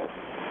Security thing,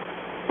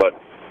 but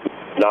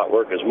not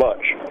work as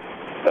much.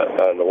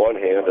 On the one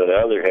hand, on the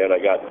other hand, I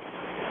got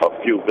a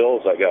few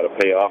bills I got to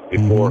pay off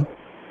before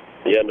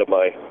the end of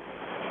my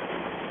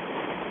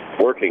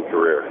working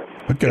career.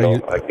 Okay. You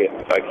know, I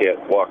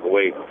can't walk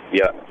away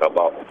yet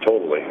about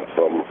totally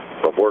from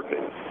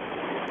working.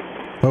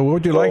 Well, what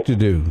would you like to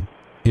do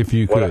if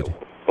you could?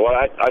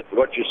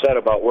 What you said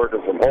about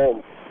working from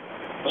home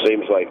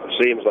seems like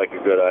a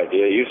good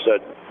idea. You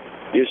said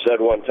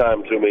one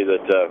time to me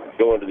that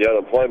going to the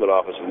unemployment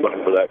office and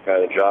looking for that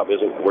kind of job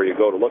isn't where you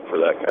go to look for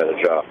that kind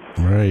of job.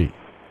 Right.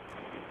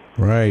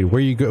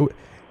 Where you go.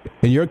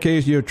 In your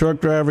case, you're a truck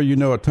driver. You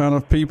know a ton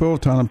of people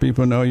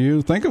know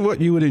you. Think of what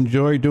you would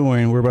enjoy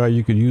doing, whereby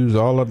you could use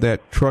all of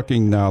that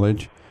trucking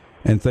knowledge.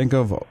 And think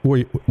of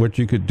what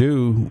you could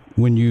do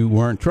when you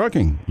weren't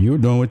trucking. You were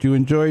doing what you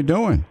enjoyed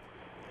doing.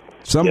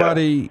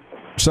 Somebody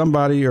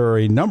or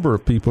a number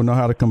of people know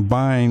how to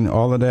combine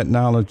all of that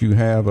knowledge you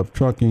have of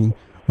trucking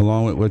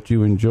along with what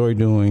you enjoy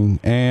doing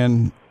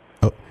and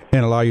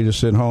allow you to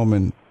sit home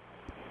and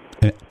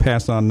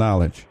pass on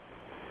knowledge.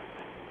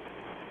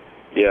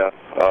 Yeah.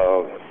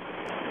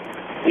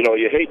 You know,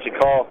 you hate to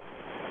call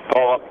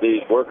up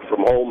these work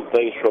from home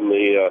things from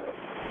the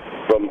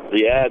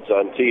ads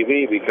on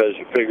TV because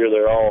you figure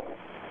they're all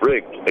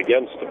rigged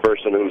against the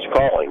person who's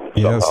calling.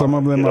 Yeah, some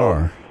of them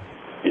are.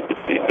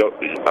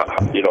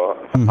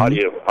 How do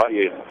you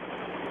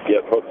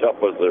get hooked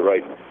up with the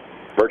right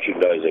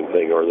merchandising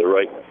thing or the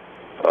right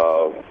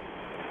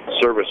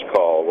service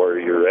call where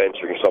you're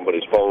answering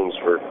somebody's phones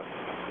for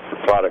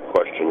product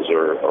questions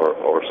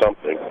or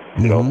something?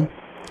 You know.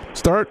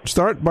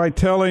 Start by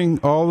telling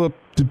all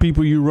the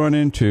people you run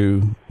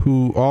into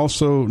who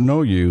also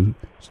know you.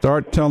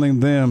 Start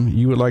telling them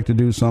you would like to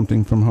do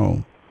something from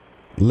home.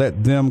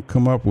 Let them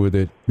come up with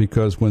it,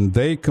 because when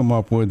they come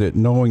up with it,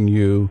 knowing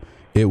you,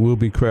 it will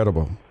be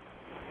credible.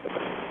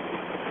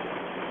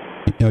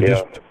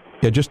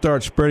 Just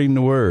start spreading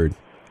the word,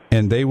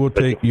 and they will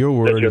take your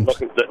word.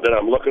 That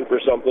I'm looking for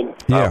something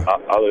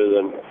other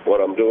than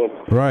what I'm doing.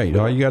 Right.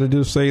 All you got to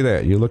do is say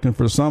that. You're looking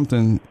for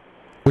something.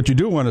 What you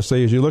do want to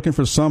say is you're looking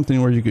for something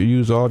where you could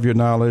use all of your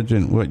knowledge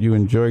and what you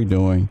enjoy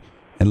doing,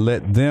 and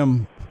let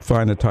them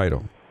find a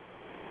title.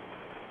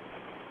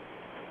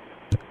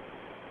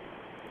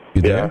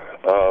 You there?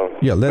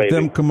 Let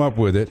them come up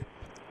with it,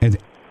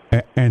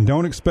 and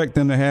don't expect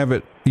them to have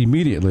it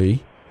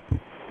immediately,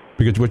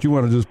 because what you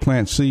want to do is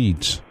plant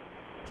seeds.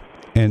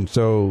 And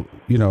so,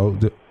 you know,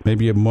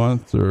 maybe a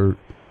month or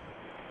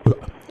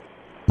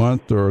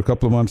a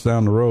couple of months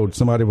down the road,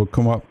 somebody will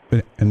come up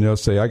and they'll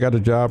say, "I got a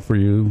job for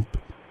you,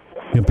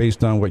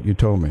 based on what you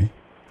told me."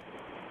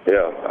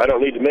 Yeah, I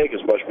don't need to make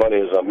as much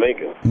money as I'm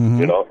making.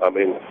 You know, I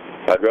mean,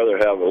 I'd rather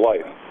have a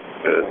life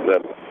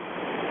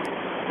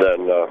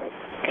than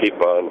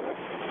keep on,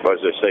 as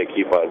they say,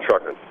 keep on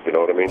trucking. You know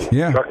what I mean?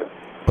 Yeah. Trucking.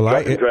 Well,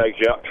 trucking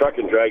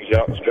drags you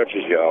out and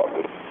stretches you out.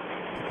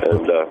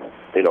 And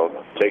you know,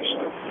 takes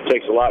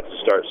a lot to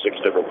start 6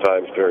 different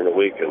times during the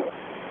week and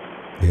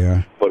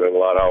put in a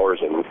lot of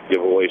hours and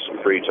give away some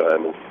free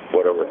time and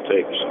whatever it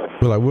takes.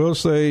 Well, I will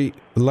say,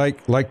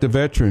 like the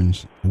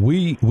veterans,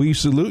 we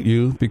salute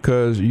you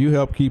because you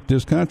help keep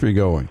this country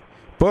going.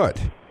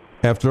 But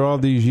after all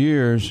these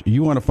years,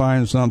 you want to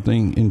find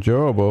something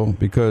enjoyable,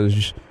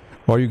 because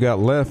all you got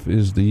left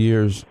is the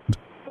years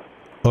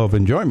of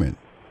enjoyment.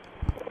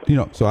 You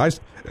know, so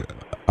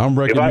I'm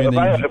recommending.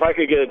 If I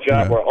could get a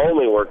job where I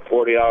only worked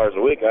 40 hours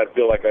a week, I'd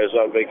feel like I was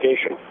on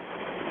vacation.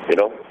 You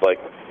know, like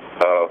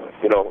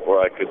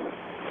where I could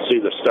see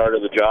the start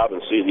of the job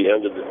and see the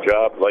end of the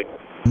job. Like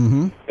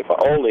if I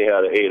only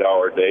had an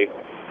 8-hour day,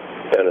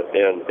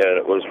 and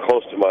it was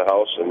close to my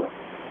house, and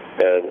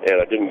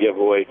I didn't give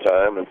away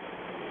time, and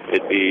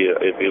it'd be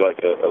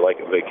like a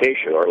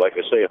vacation, or like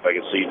I say, if I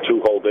could see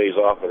 2 whole days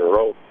off in a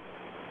row,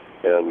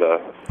 and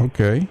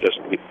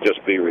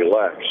just be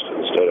relaxed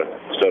instead of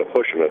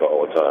pushing it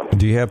all the time.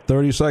 Do you have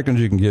 30 seconds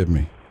you can give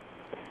me?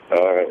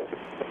 All right.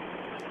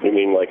 You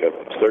mean like a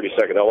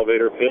 30-second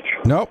elevator pitch?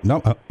 No.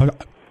 That's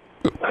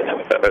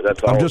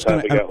all the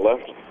time we got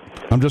left?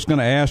 I'm just going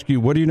to ask you,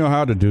 what do you know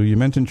how to do? You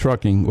mentioned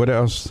trucking. What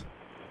else?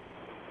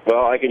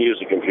 Well, I can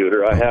use a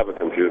computer. I have a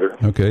computer.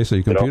 Okay, so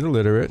you're computer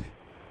literate.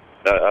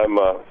 I'm,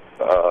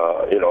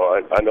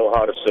 I know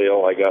how to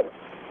sail. I got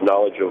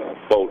knowledge of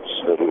boats,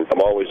 and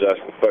I'm always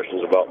asking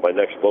questions about my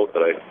next boat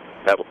that I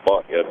haven't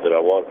bought yet that I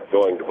want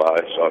going to buy.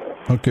 So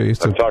okay,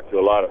 so I've talked to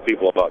a lot of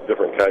people about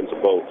different kinds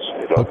of boats,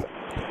 you know. Okay.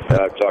 And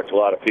I've talked to a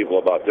lot of people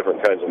about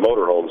different kinds of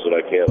motorhomes that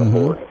I can't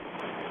afford.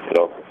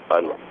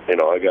 You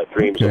know, I got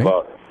dreams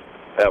about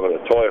having a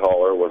toy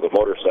hauler with a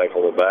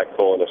motorcycle in the back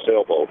pulling a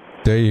sailboat.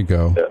 There you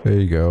go. Yeah. There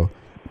you go.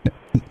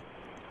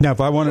 Now,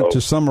 if I wanted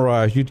to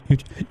summarize, you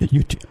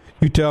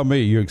tell me,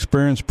 you're an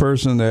experienced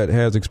person that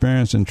has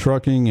experience in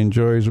trucking,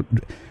 enjoys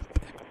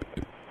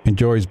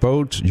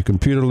boats, you're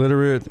computer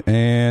literate,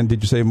 and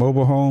did you say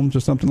mobile homes or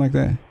something like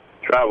that?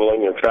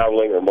 Traveling or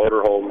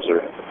motorhomes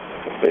or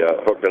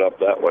hooking up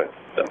that way.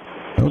 Yeah.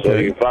 Okay. So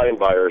you can find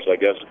buyers, I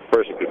guess. A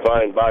person can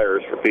find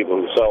buyers for people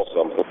who sell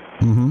something.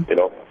 Mm-hmm. You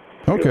know.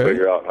 Okay. You can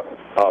figure out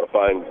how to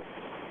find.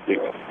 You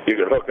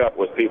can hook up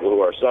with people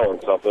who are selling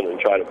something and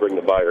try to bring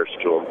the buyers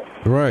to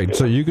them. Right.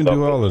 So you can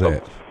do all of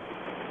that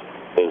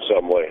in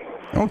some way.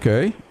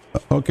 Okay.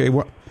 Okay.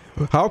 Well,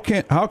 how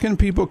can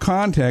people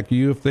contact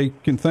you if they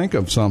can think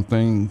of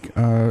something?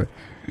 Do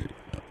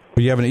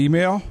you have an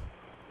email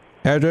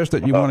address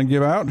that you want to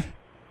give out?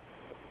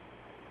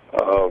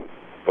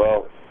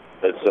 Well,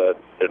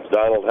 it's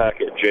Donald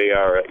Hackett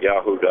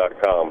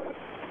jr@yahoo.com.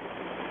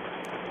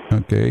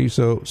 Okay,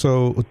 so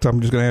I'm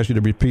just going to ask you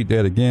to repeat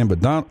that again.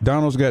 But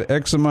Donald's got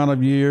X amount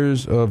of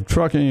years of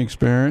trucking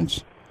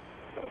experience,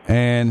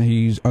 and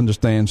he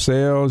understands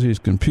sales. He's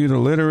computer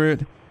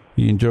literate.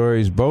 He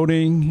enjoys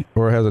boating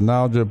or has a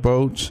knowledge of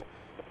boats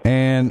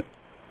and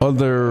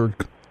other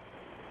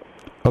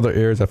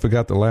areas. I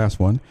forgot the last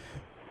one.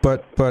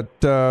 But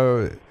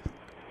does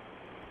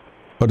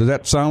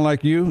that sound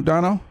like you,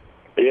 Donald?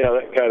 Yeah,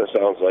 that kind of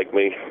sounds like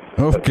me.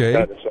 Okay.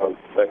 That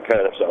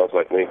kind of sounds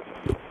like me.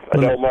 I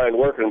don't mind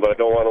working, but I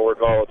don't want to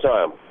work all the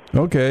time.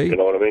 Okay. You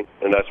know what I mean?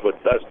 And that's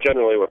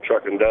generally what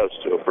trucking does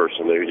to a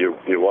person.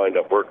 You wind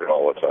up working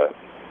all the time.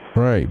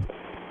 Right.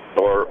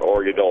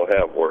 Or you don't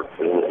have work.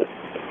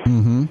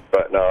 Mm-hmm.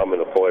 Right now I'm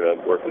in a point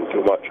I'm working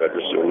too much. I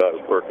just do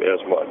not work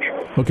as much.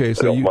 Okay,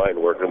 so I don't mind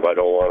working, but I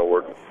don't want to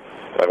work.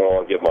 I don't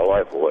want to give my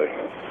life away.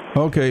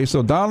 Okay,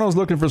 so Donald's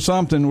looking for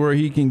something where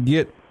he can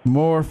get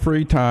more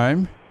free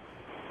time,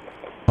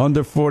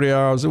 under 40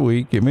 hours a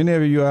week. If any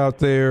of you out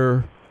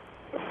there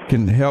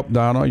can help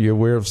Donald, you're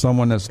aware of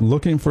someone that's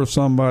looking for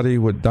somebody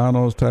with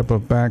Donald's type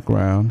of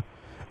background,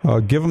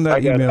 give him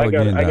that email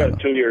again, I got a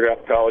Donald. 2-year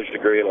college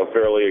degree, and I'm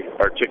fairly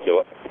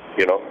articulate,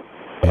 you know.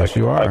 Yes,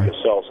 you are. I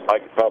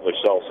could probably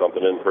sell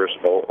something in person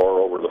or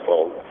over the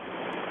phone.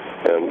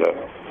 And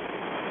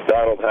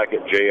Donald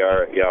Hackett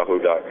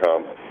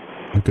jr@yahoo.com.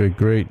 Okay,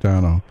 great,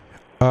 Donald.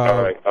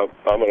 All right, I'm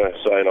going to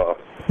sign off.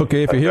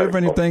 Okay, if you hear of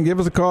anything, give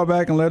us a call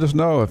back and let us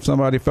know if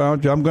somebody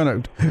found you. I'm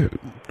gonna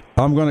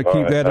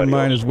keep that in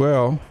mind as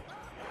well,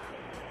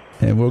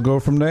 and we'll go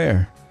from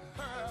there.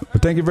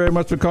 But thank you very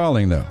much for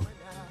calling, though.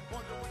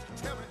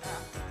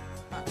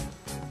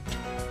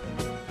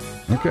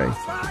 Okay,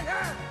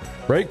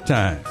 break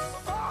time.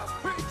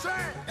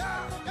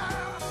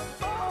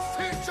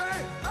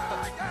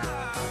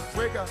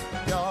 Wake up,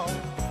 y'all.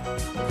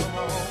 Come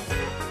on.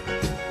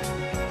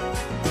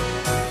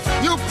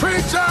 You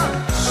preacher!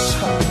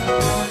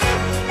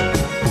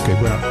 Okay,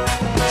 well.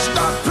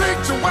 Stop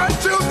preaching what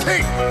you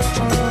teach.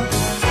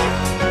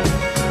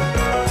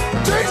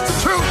 Teach the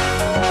truth.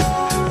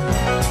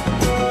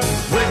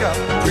 Wake up,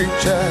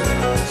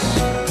 preachers.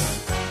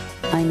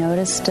 I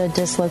noticed a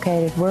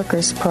dislocated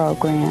workers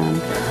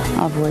program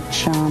of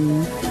which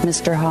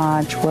Mr.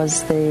 Hodge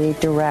was the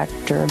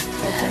director.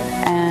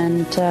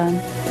 And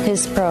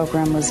his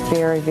program was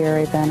very,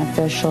 very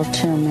beneficial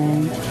to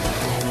me.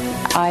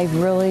 I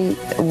really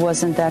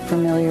wasn't that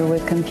familiar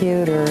with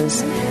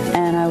computers,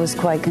 and I was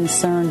quite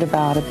concerned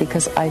about it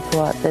because I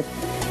thought that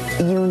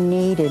you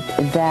needed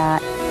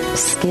that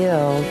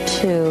skill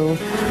to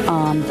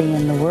be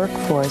in the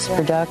workforce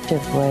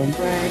productively.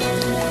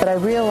 But I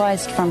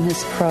realized from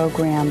his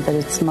program that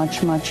it's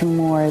much, much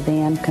more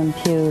than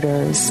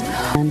computers.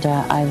 And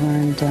I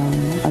learned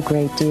a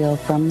great deal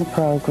from the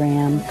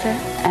program.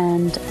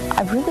 And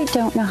I really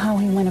don't know how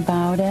he went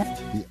about it.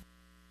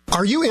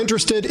 Are you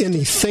interested in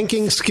the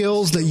thinking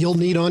skills that you'll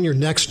need on your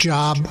next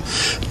job?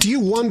 Do you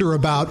wonder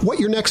about what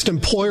your next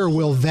employer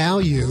will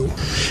value?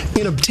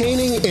 In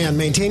obtaining and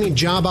maintaining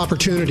job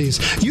opportunities,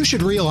 you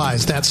should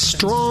realize that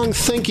strong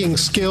thinking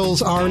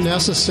skills are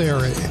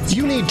necessary.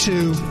 You need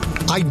to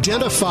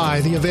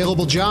identify the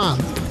available job,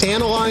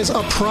 analyze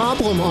a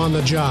problem on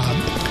the job,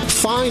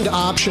 find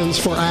options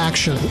for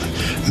action,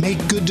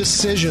 make good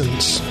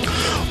decisions,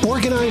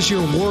 organize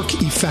your work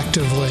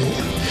effectively,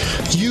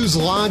 use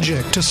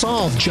logic to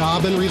solve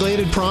job and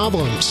related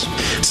problems,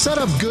 set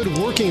up good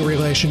working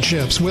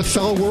relationships with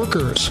fellow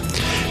workers,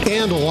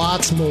 and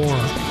lots more.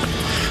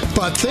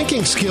 But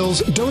thinking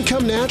skills don't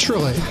come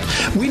naturally.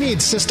 We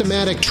need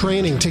systematic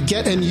training to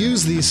get and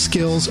use these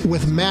skills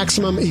with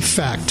maximum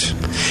effect.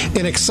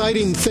 An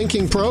exciting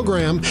thinking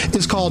program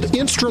is called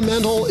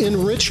Instrumental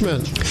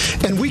Enrichment,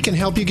 and we can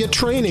help you get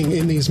training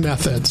in these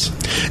methods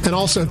and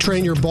also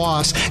train your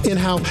boss in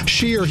how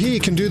she or he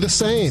can do the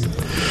same.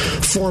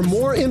 For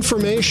more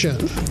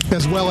information,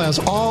 as well as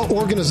all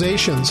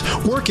organizations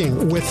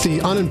working with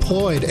the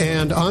unemployed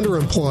and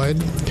underemployed,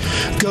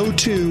 go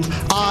to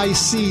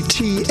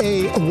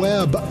ictaweb.org.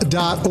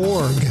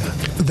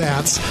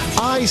 That's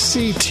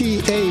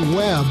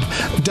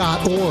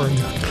ictaweb.org.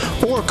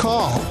 Or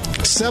call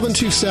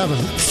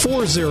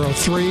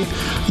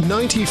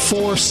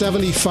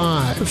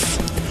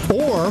 727-403-9475.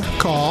 Or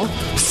call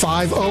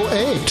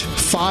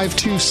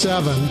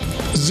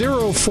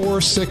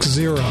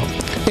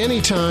 508-527-0460.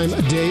 Anytime,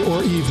 day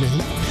or evening.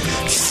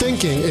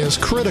 Thinking is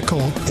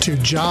critical to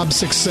job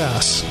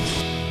success.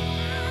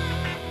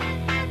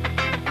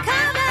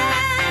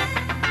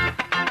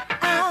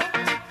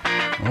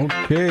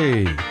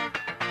 Okay.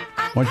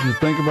 I want you to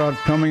think about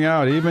coming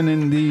out, even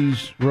in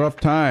these rough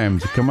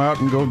times. Come out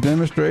and go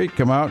demonstrate.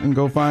 Come out and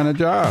go find a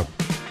job.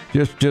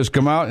 Just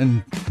come out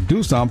and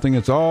do something.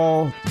 It's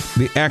all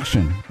the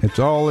action. It's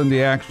all in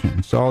the action.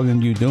 It's all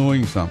in you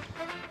doing something.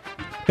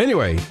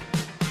 Anyway,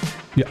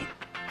 yeah.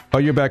 Oh,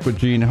 you're back with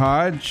Gene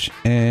Hodge.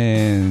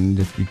 And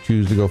if you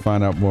choose to go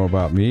find out more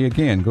about me,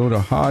 again, go to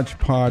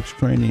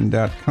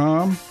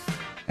hodgepodgetraining.com.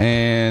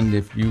 And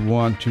if you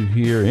want to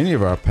hear any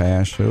of our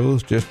past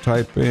shows, just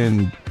type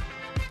in,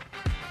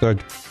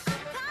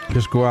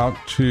 just go out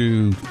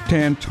to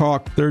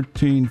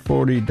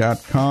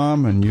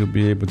tantalk1340.com and you'll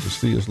be able to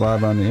see us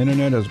live on the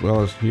internet as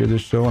well as hear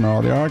this show and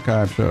all the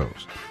archive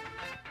shows.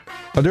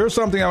 There's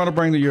something I want to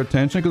bring to your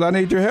attention because I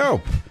need your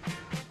help.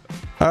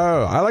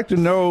 I like to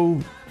know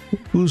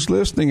who's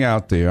listening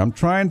out there. I'm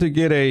trying to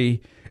get a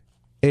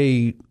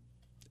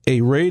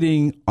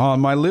rating on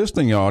my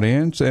listening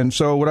audience. And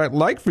so what I'd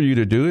like for you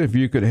to do, if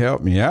you could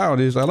help me out,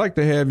 is I'd like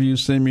to have you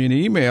send me an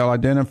email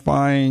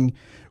identifying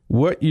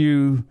what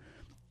you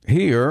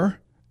hear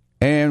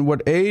and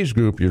what age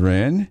group you're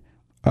in,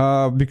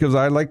 because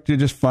I'd like to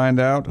just find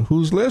out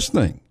who's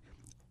listening.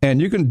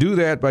 And you can do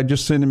that by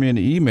just sending me an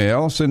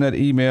email. Send that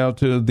email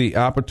to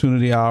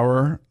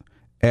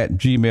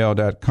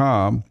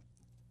theopportunityhour@gmail.com.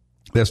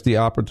 That's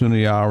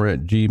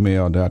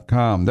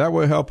theopportunityhour@gmail.com. That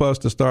will help us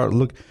to start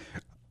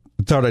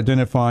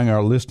identifying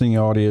our listening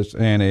audience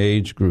and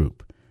age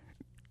group.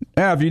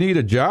 Now, if you need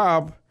a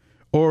job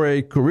or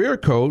a career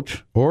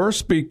coach or a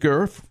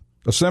speaker,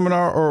 a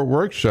seminar or a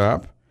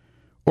workshop,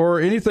 or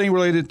anything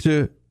related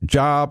to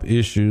job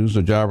issues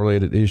or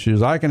job-related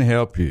issues, I can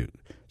help you.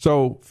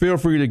 So feel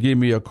free to give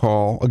me a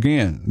call.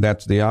 Again,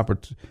 that's the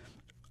opportunity.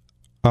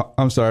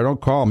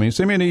 Don't call me.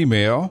 Send me an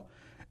email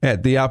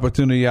at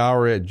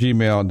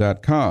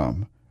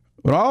theopportunityhour@gmail.com.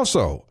 But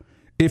also,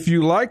 if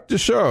you like the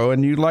show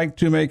and you'd like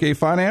to make a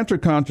financial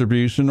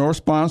contribution or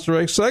sponsor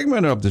a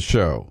segment of the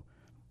show,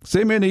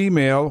 send me an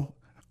email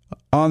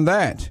on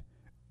that,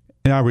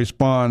 and I'll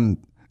respond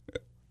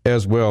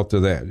as well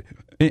to that.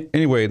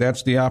 Anyway,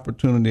 that's the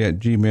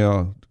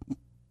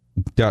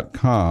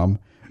opportunity@gmail.com,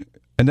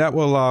 and that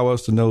will allow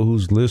us to know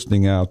who's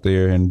listening out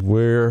there and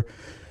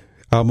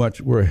how much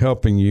we're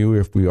helping you,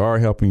 if we are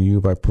helping you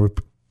by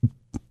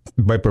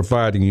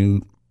providing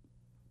you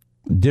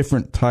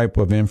different type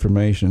of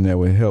information that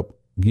will help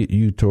get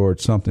you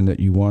towards something that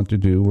you want to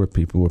do where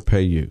people will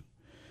pay you.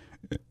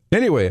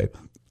 Anyway,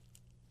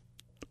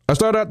 I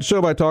started out the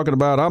show by talking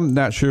about I'm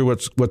not sure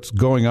what's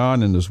going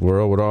on in this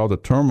world with all the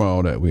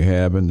turmoil that we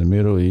have in the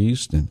Middle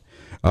East and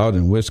out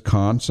in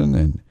Wisconsin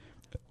and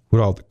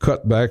with all the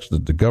cutbacks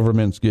that the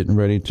government's getting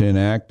ready to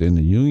enact in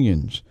the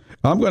unions.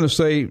 I'm going to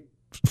say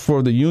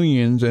for the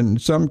unions, in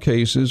some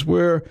cases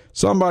where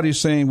somebody's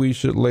saying we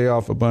should lay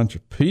off a bunch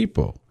of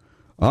people,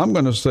 I'm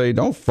going to say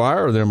don't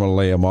fire them or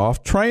lay them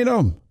off, train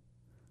them.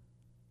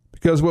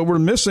 Because what we're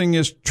missing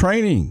is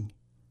training.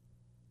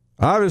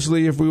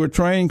 Obviously, if we were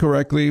trained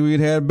correctly, we'd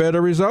have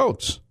better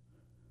results.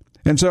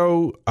 And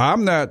so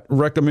I'm not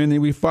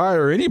recommending we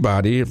fire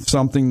anybody if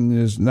something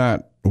is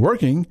not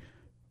working.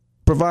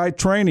 Provide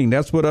training.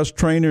 That's what us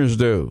trainers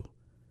do.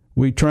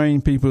 We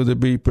train people to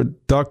be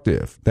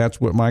productive.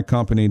 That's what my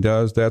company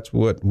does. That's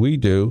what we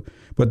do.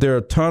 But there are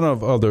a ton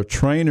of other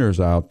trainers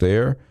out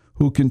there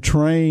who can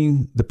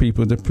train the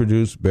people to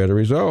produce better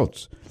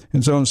results.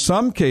 And so in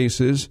some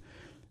cases,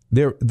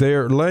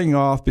 they're laying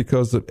off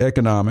because of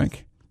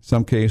economic.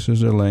 Some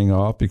cases they're laying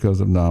off because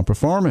of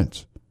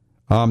non-performance.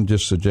 I'm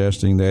just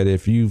suggesting that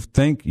if you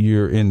think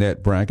you're in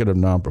that bracket of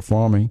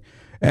non-performing,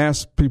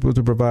 ask people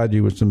to provide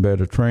you with some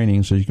better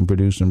training so you can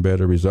produce some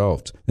better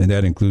results. And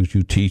that includes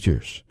you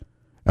teachers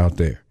out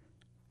there.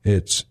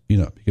 It's,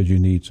 because you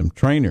need some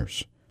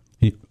trainers.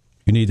 You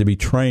need to be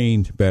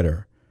trained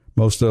better.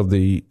 Most of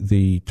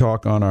the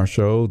talk on our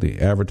show,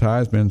 the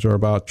advertisements are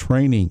about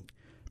training,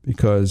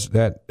 because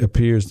that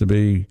appears to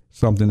be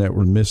something that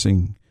we're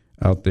missing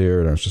out there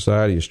in our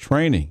society is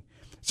training.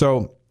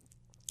 So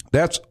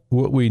that's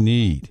what we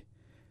need.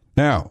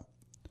 Now,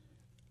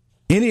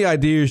 any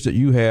ideas that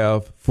you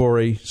have for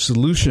a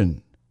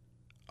solution.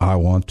 I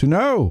want to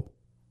know.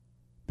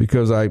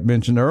 Because I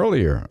mentioned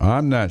earlier,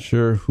 I'm not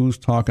sure who's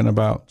talking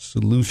about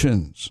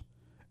solutions.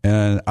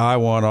 And I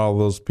want all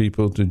those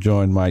people to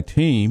join my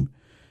team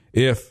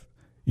if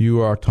you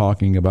are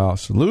talking about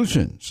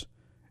solutions.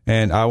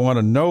 And I want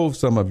to know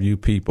some of you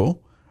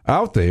people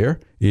out there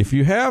if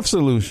you have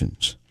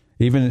solutions.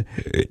 Even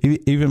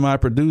my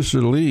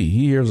producer, Lee,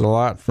 he hears a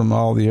lot from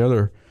all the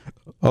other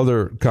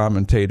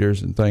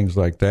commentators and things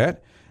like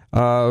that.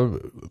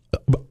 But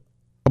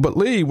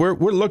Lee, we're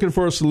looking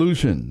for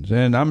solutions,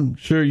 and I'm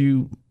sure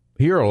you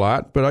hear a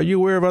lot, but are you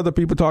aware of other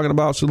people talking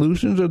about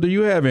solutions, or do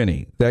you have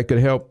any that could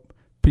help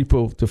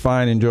people to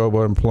find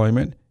enjoyable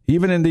employment,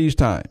 even in these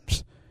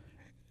times?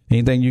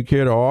 Anything you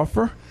care to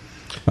offer?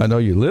 I know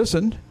you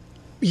listened.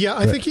 Yeah,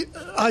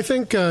 I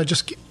think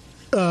just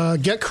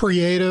get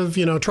creative,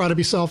 try to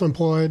be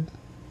self-employed.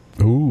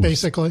 Ooh,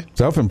 basically.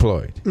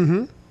 Self-employed.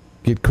 Mm-hmm.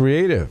 Get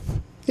creative.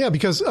 Yeah,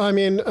 because,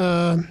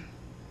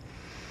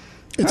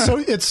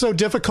 it's so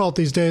difficult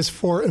these days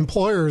for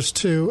employers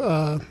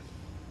to,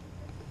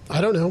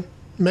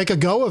 make a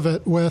go of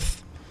it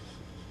with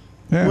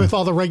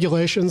all the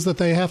regulations that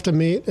they have to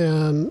meet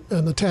and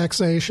the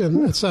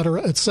taxation, et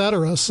cetera, et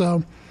cetera.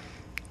 So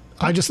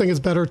I just think it's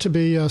better to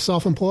be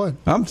self-employed.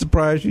 I'm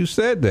surprised you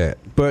said that,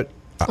 but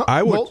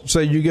I would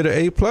say you get an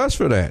A+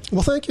 for that.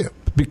 Well, thank you.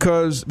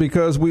 Because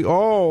we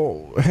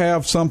all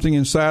have something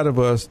inside of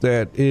us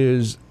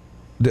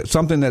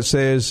something that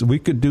says we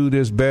could do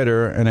this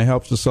better, and it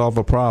helps to solve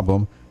a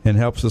problem and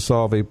helps to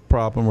solve a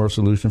problem or a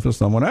solution for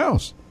someone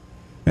else.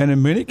 And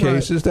in many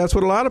cases, That's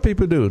what a lot of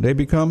people do. They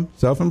become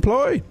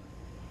self-employed.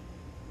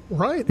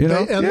 Right.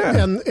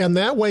 And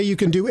that way you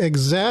can do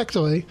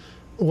exactly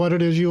what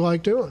it is you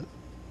like doing.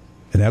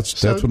 And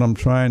that's what I'm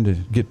trying to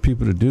get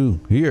people to do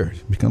here.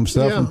 Become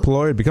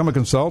self-employed, become a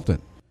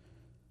consultant.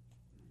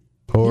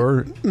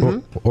 Or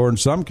in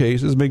some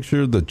cases, make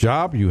sure the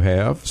job you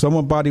have,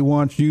 somebody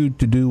wants you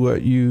to do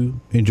what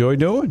you enjoy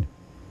doing.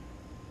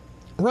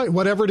 Right.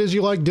 Whatever it is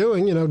you like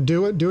doing,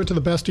 do it to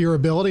the best of your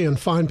ability, and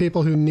find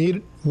people who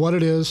need what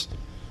it is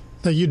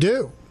that you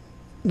do,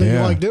 that you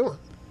like doing.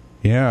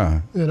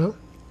 Yeah.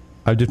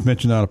 I just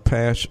mentioned on a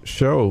past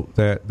show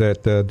that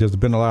there's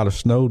been a lot of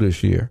snow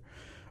this year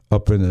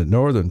up in the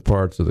northern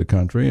parts of the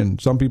country, and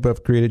some people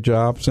have created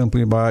jobs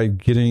simply by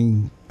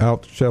getting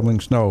out shoveling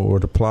snow or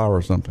to plow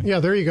or something. Yeah,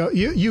 there you go.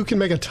 You can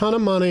make a ton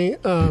of money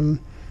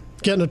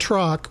getting a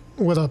truck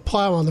with a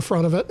plow on the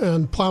front of it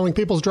and plowing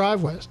people's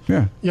driveways.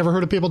 Yeah. You ever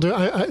heard of people do?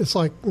 It's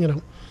like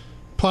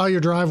plow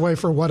your driveway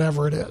for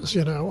whatever it is.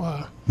 I don't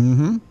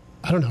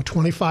know,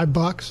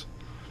 $25.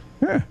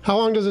 Yeah. How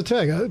long does it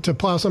take to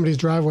plow somebody's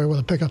driveway with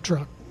a pickup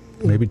truck?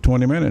 Maybe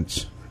 20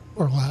 minutes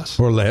or less.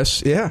 Or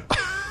less. Yeah.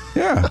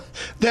 Yeah.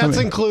 That's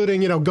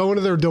including going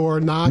to their door,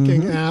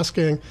 knocking,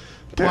 asking,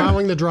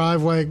 plowing the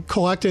driveway,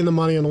 collecting the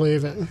money, and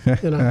leaving.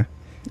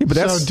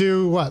 So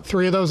do what?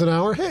 3 of those an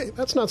hour? Hey,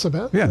 that's not so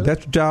bad. Yeah,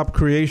 that's job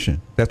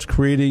creation. That's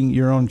creating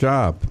your own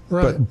job.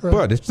 Right.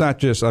 But it's not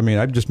just. I mean,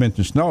 I just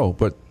mentioned snow,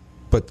 but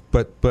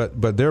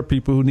there are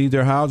people who need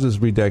their houses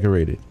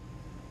redecorated,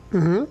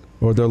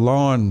 or their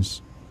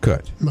lawns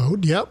cut,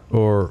 mowed. Yep.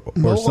 Or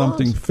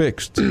something lawns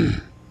fixed,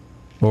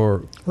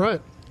 or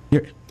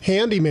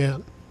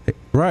handyman.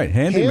 Right,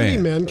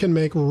 handyman. Handymen can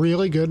make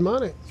really good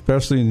money,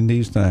 especially in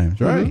these times.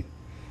 Right.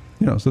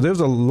 So there's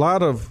a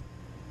lot of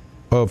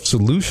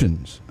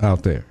solutions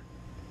out there,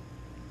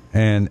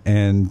 and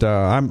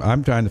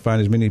I'm trying to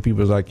find as many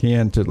people as I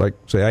can to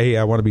say, hey,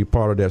 I want to be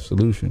part of that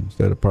solution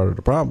instead of part of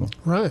the problem.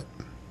 Right.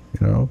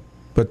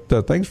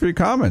 But thanks for your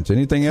comments.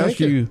 Anything else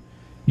you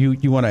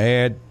want to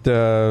add?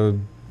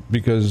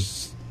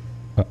 Because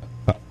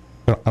I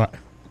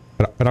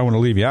don't want to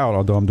leave you out,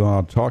 although I'm doing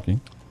all the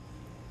talking,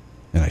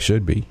 and I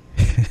should be.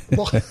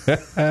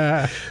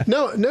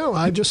 No.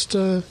 I just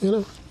I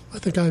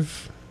think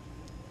I've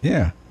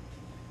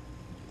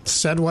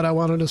said what I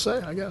wanted to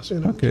say, I guess.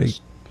 Okay,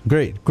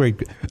 great.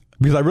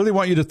 Because I really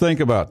want you to think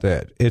about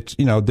that. It's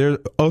there are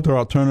other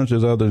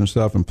alternatives other than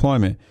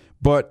self-employment,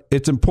 but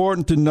it's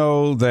important to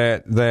know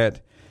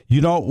that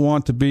you don't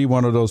want to be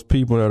one of those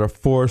people that are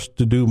forced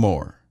to do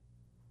more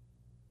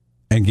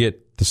and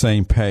get the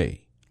same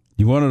pay.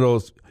 You want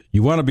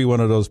to be one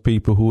of those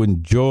people who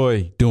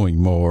enjoy doing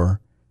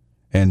more,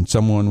 and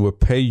someone will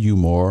pay you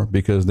more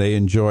because they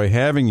enjoy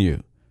having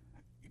you.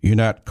 You're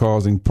not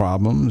causing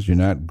problems. You're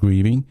not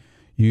grieving.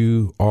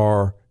 You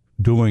are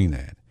doing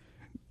that.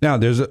 Now,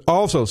 there's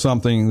also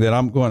something that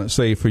I'm going to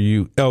say for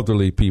you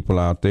elderly people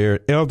out there.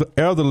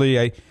 Elderly,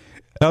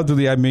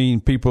 I mean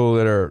people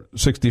that are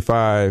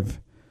 65,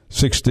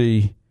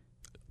 60,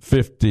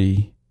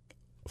 50,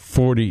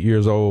 40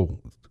 years old.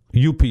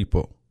 You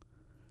people.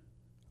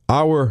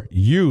 Our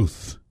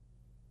youth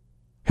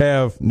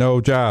have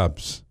no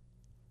jobs.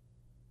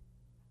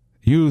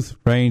 Youth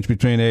range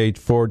between age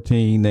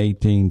 14,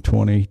 18,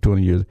 20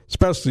 years,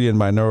 especially in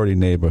minority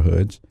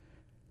neighborhoods.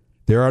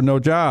 There are no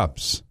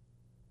jobs.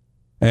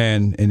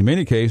 And in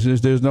many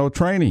cases, there's no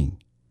training.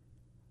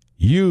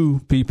 You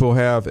people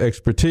have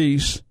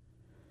expertise.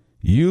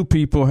 You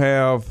people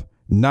have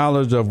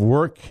knowledge of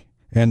work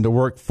and the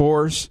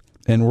workforce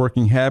and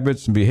working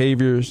habits and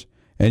behaviors,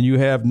 and you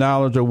have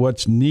knowledge of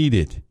what's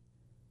needed,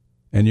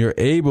 and you're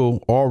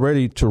able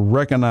already to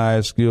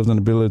recognize skills and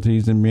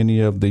abilities in many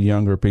of the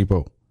younger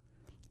people,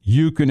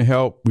 you can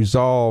help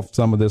resolve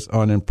some of this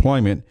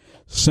unemployment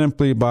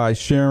simply by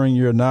sharing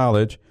your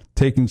knowledge,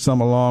 taking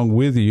some along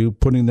with you,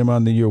 putting them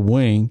under your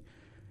wing,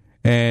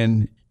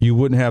 and you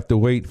wouldn't have to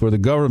wait for the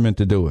government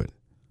to do it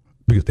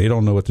because they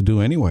don't know what to do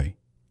anyway,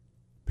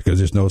 because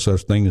there's no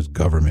such thing as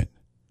government.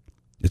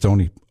 It's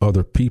only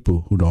other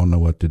people who don't know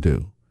what to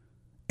do.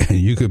 And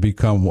you could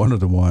become one of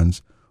the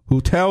ones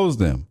who tells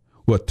them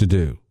what to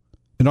do.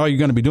 And all you're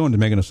going to be doing is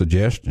making a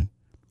suggestion.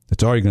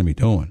 That's all you're going to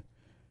be doing.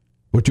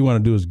 What you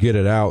want to do is get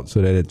it out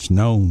so that it's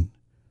known.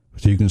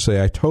 So you can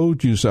say, I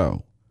told you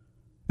so.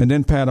 And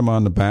then pat them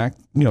on the back.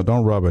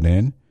 Don't rub it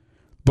in.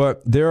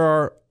 But there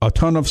are a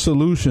ton of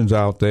solutions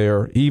out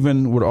there,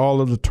 even with all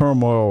of the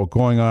turmoil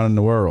going on in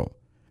the world.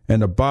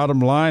 And the bottom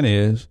line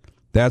is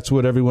that's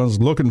what everyone's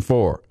looking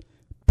for,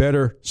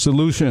 better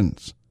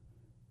solutions.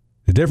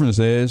 The difference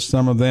is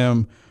some of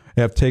them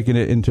have taken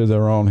it into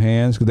their own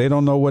hands because they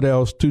don't know what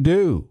else to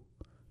do.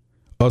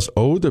 Us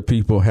older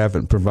people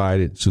haven't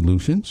provided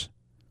solutions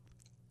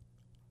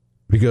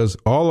because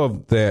all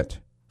of that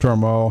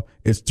turmoil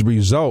is the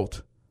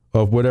result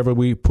of whatever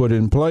we put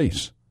in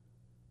place.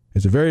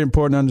 It's very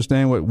important to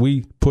understand what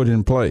we put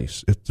in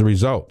place. It's the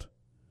result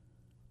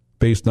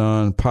based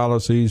on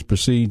policies,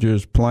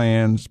 procedures,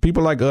 plans.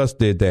 People like us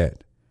did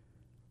that.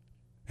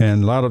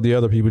 And a lot of the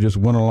other people just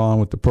went along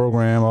with the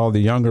program. All the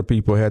younger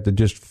people had to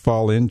just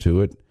fall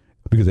into it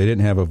because they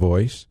didn't have a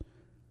voice.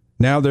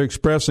 Now they're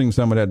expressing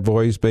some of that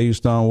voice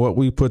based on what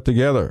we put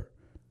together.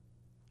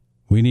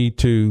 We need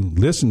to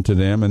listen to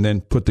them and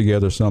then put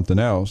together something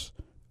else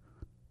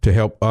to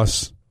help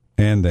us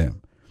and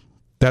them.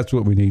 That's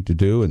what we need to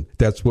do, and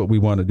that's what we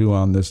want to do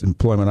on this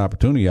Employment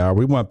Opportunity Hour.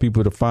 We want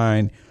people to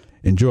find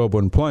enjoyable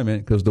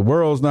employment because the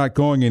world's not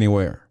going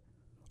anywhere.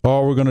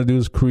 All we're going to do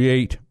is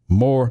create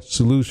more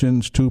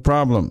solutions to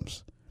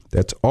problems.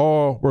 That's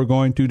all we're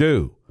going to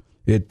do.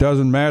 It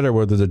doesn't matter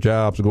whether the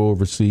jobs go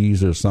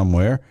overseas or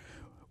somewhere.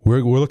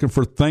 We're looking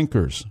for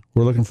thinkers.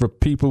 We're looking for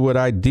people with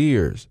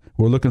ideas.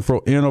 We're looking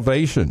for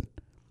innovation.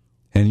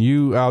 And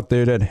you out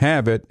there that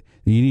have it,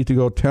 you need to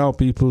go tell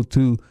people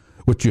to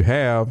what you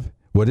have,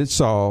 what it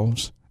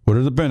solves, what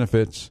are the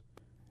benefits,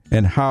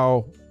 and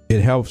how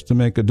it helps to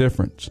make a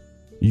difference.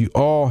 You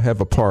all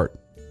have a part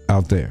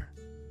out there.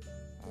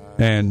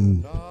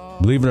 And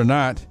believe it or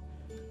not,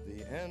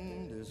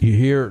 you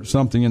hear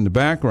something in the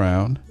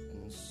background.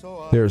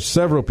 There are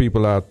several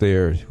people out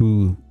there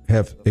who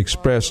have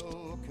expressed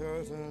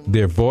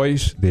their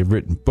voice. They've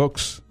written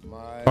books,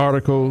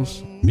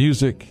 articles,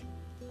 music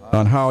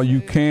on how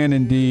you can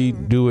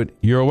indeed do it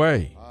your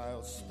way.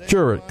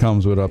 Sure, it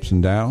comes with ups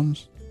and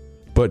downs,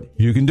 but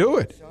you can do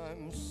it.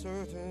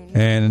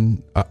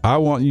 And I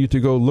want you to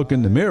go look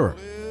in the mirror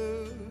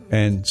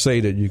and say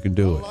that you can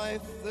do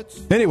it.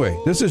 Anyway,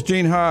 this is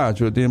Gene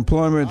Hodge with the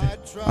Employment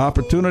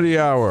Opportunity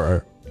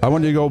Hour. I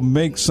want you to go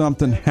make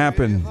something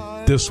happen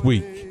this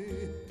week.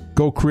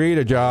 Go create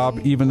a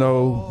job, even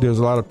though there's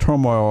a lot of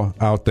turmoil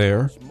out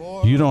there.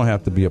 You don't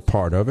have to be a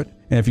part of it.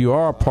 And if you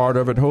are a part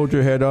of it, hold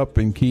your head up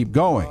and keep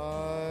going.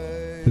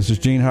 This is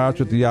Gene Hodge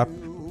with the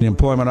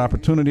Employment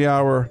Opportunity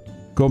Hour.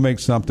 Go make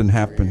something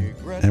happen,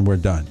 and we're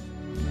done.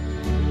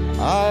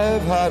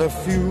 I've had a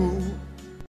few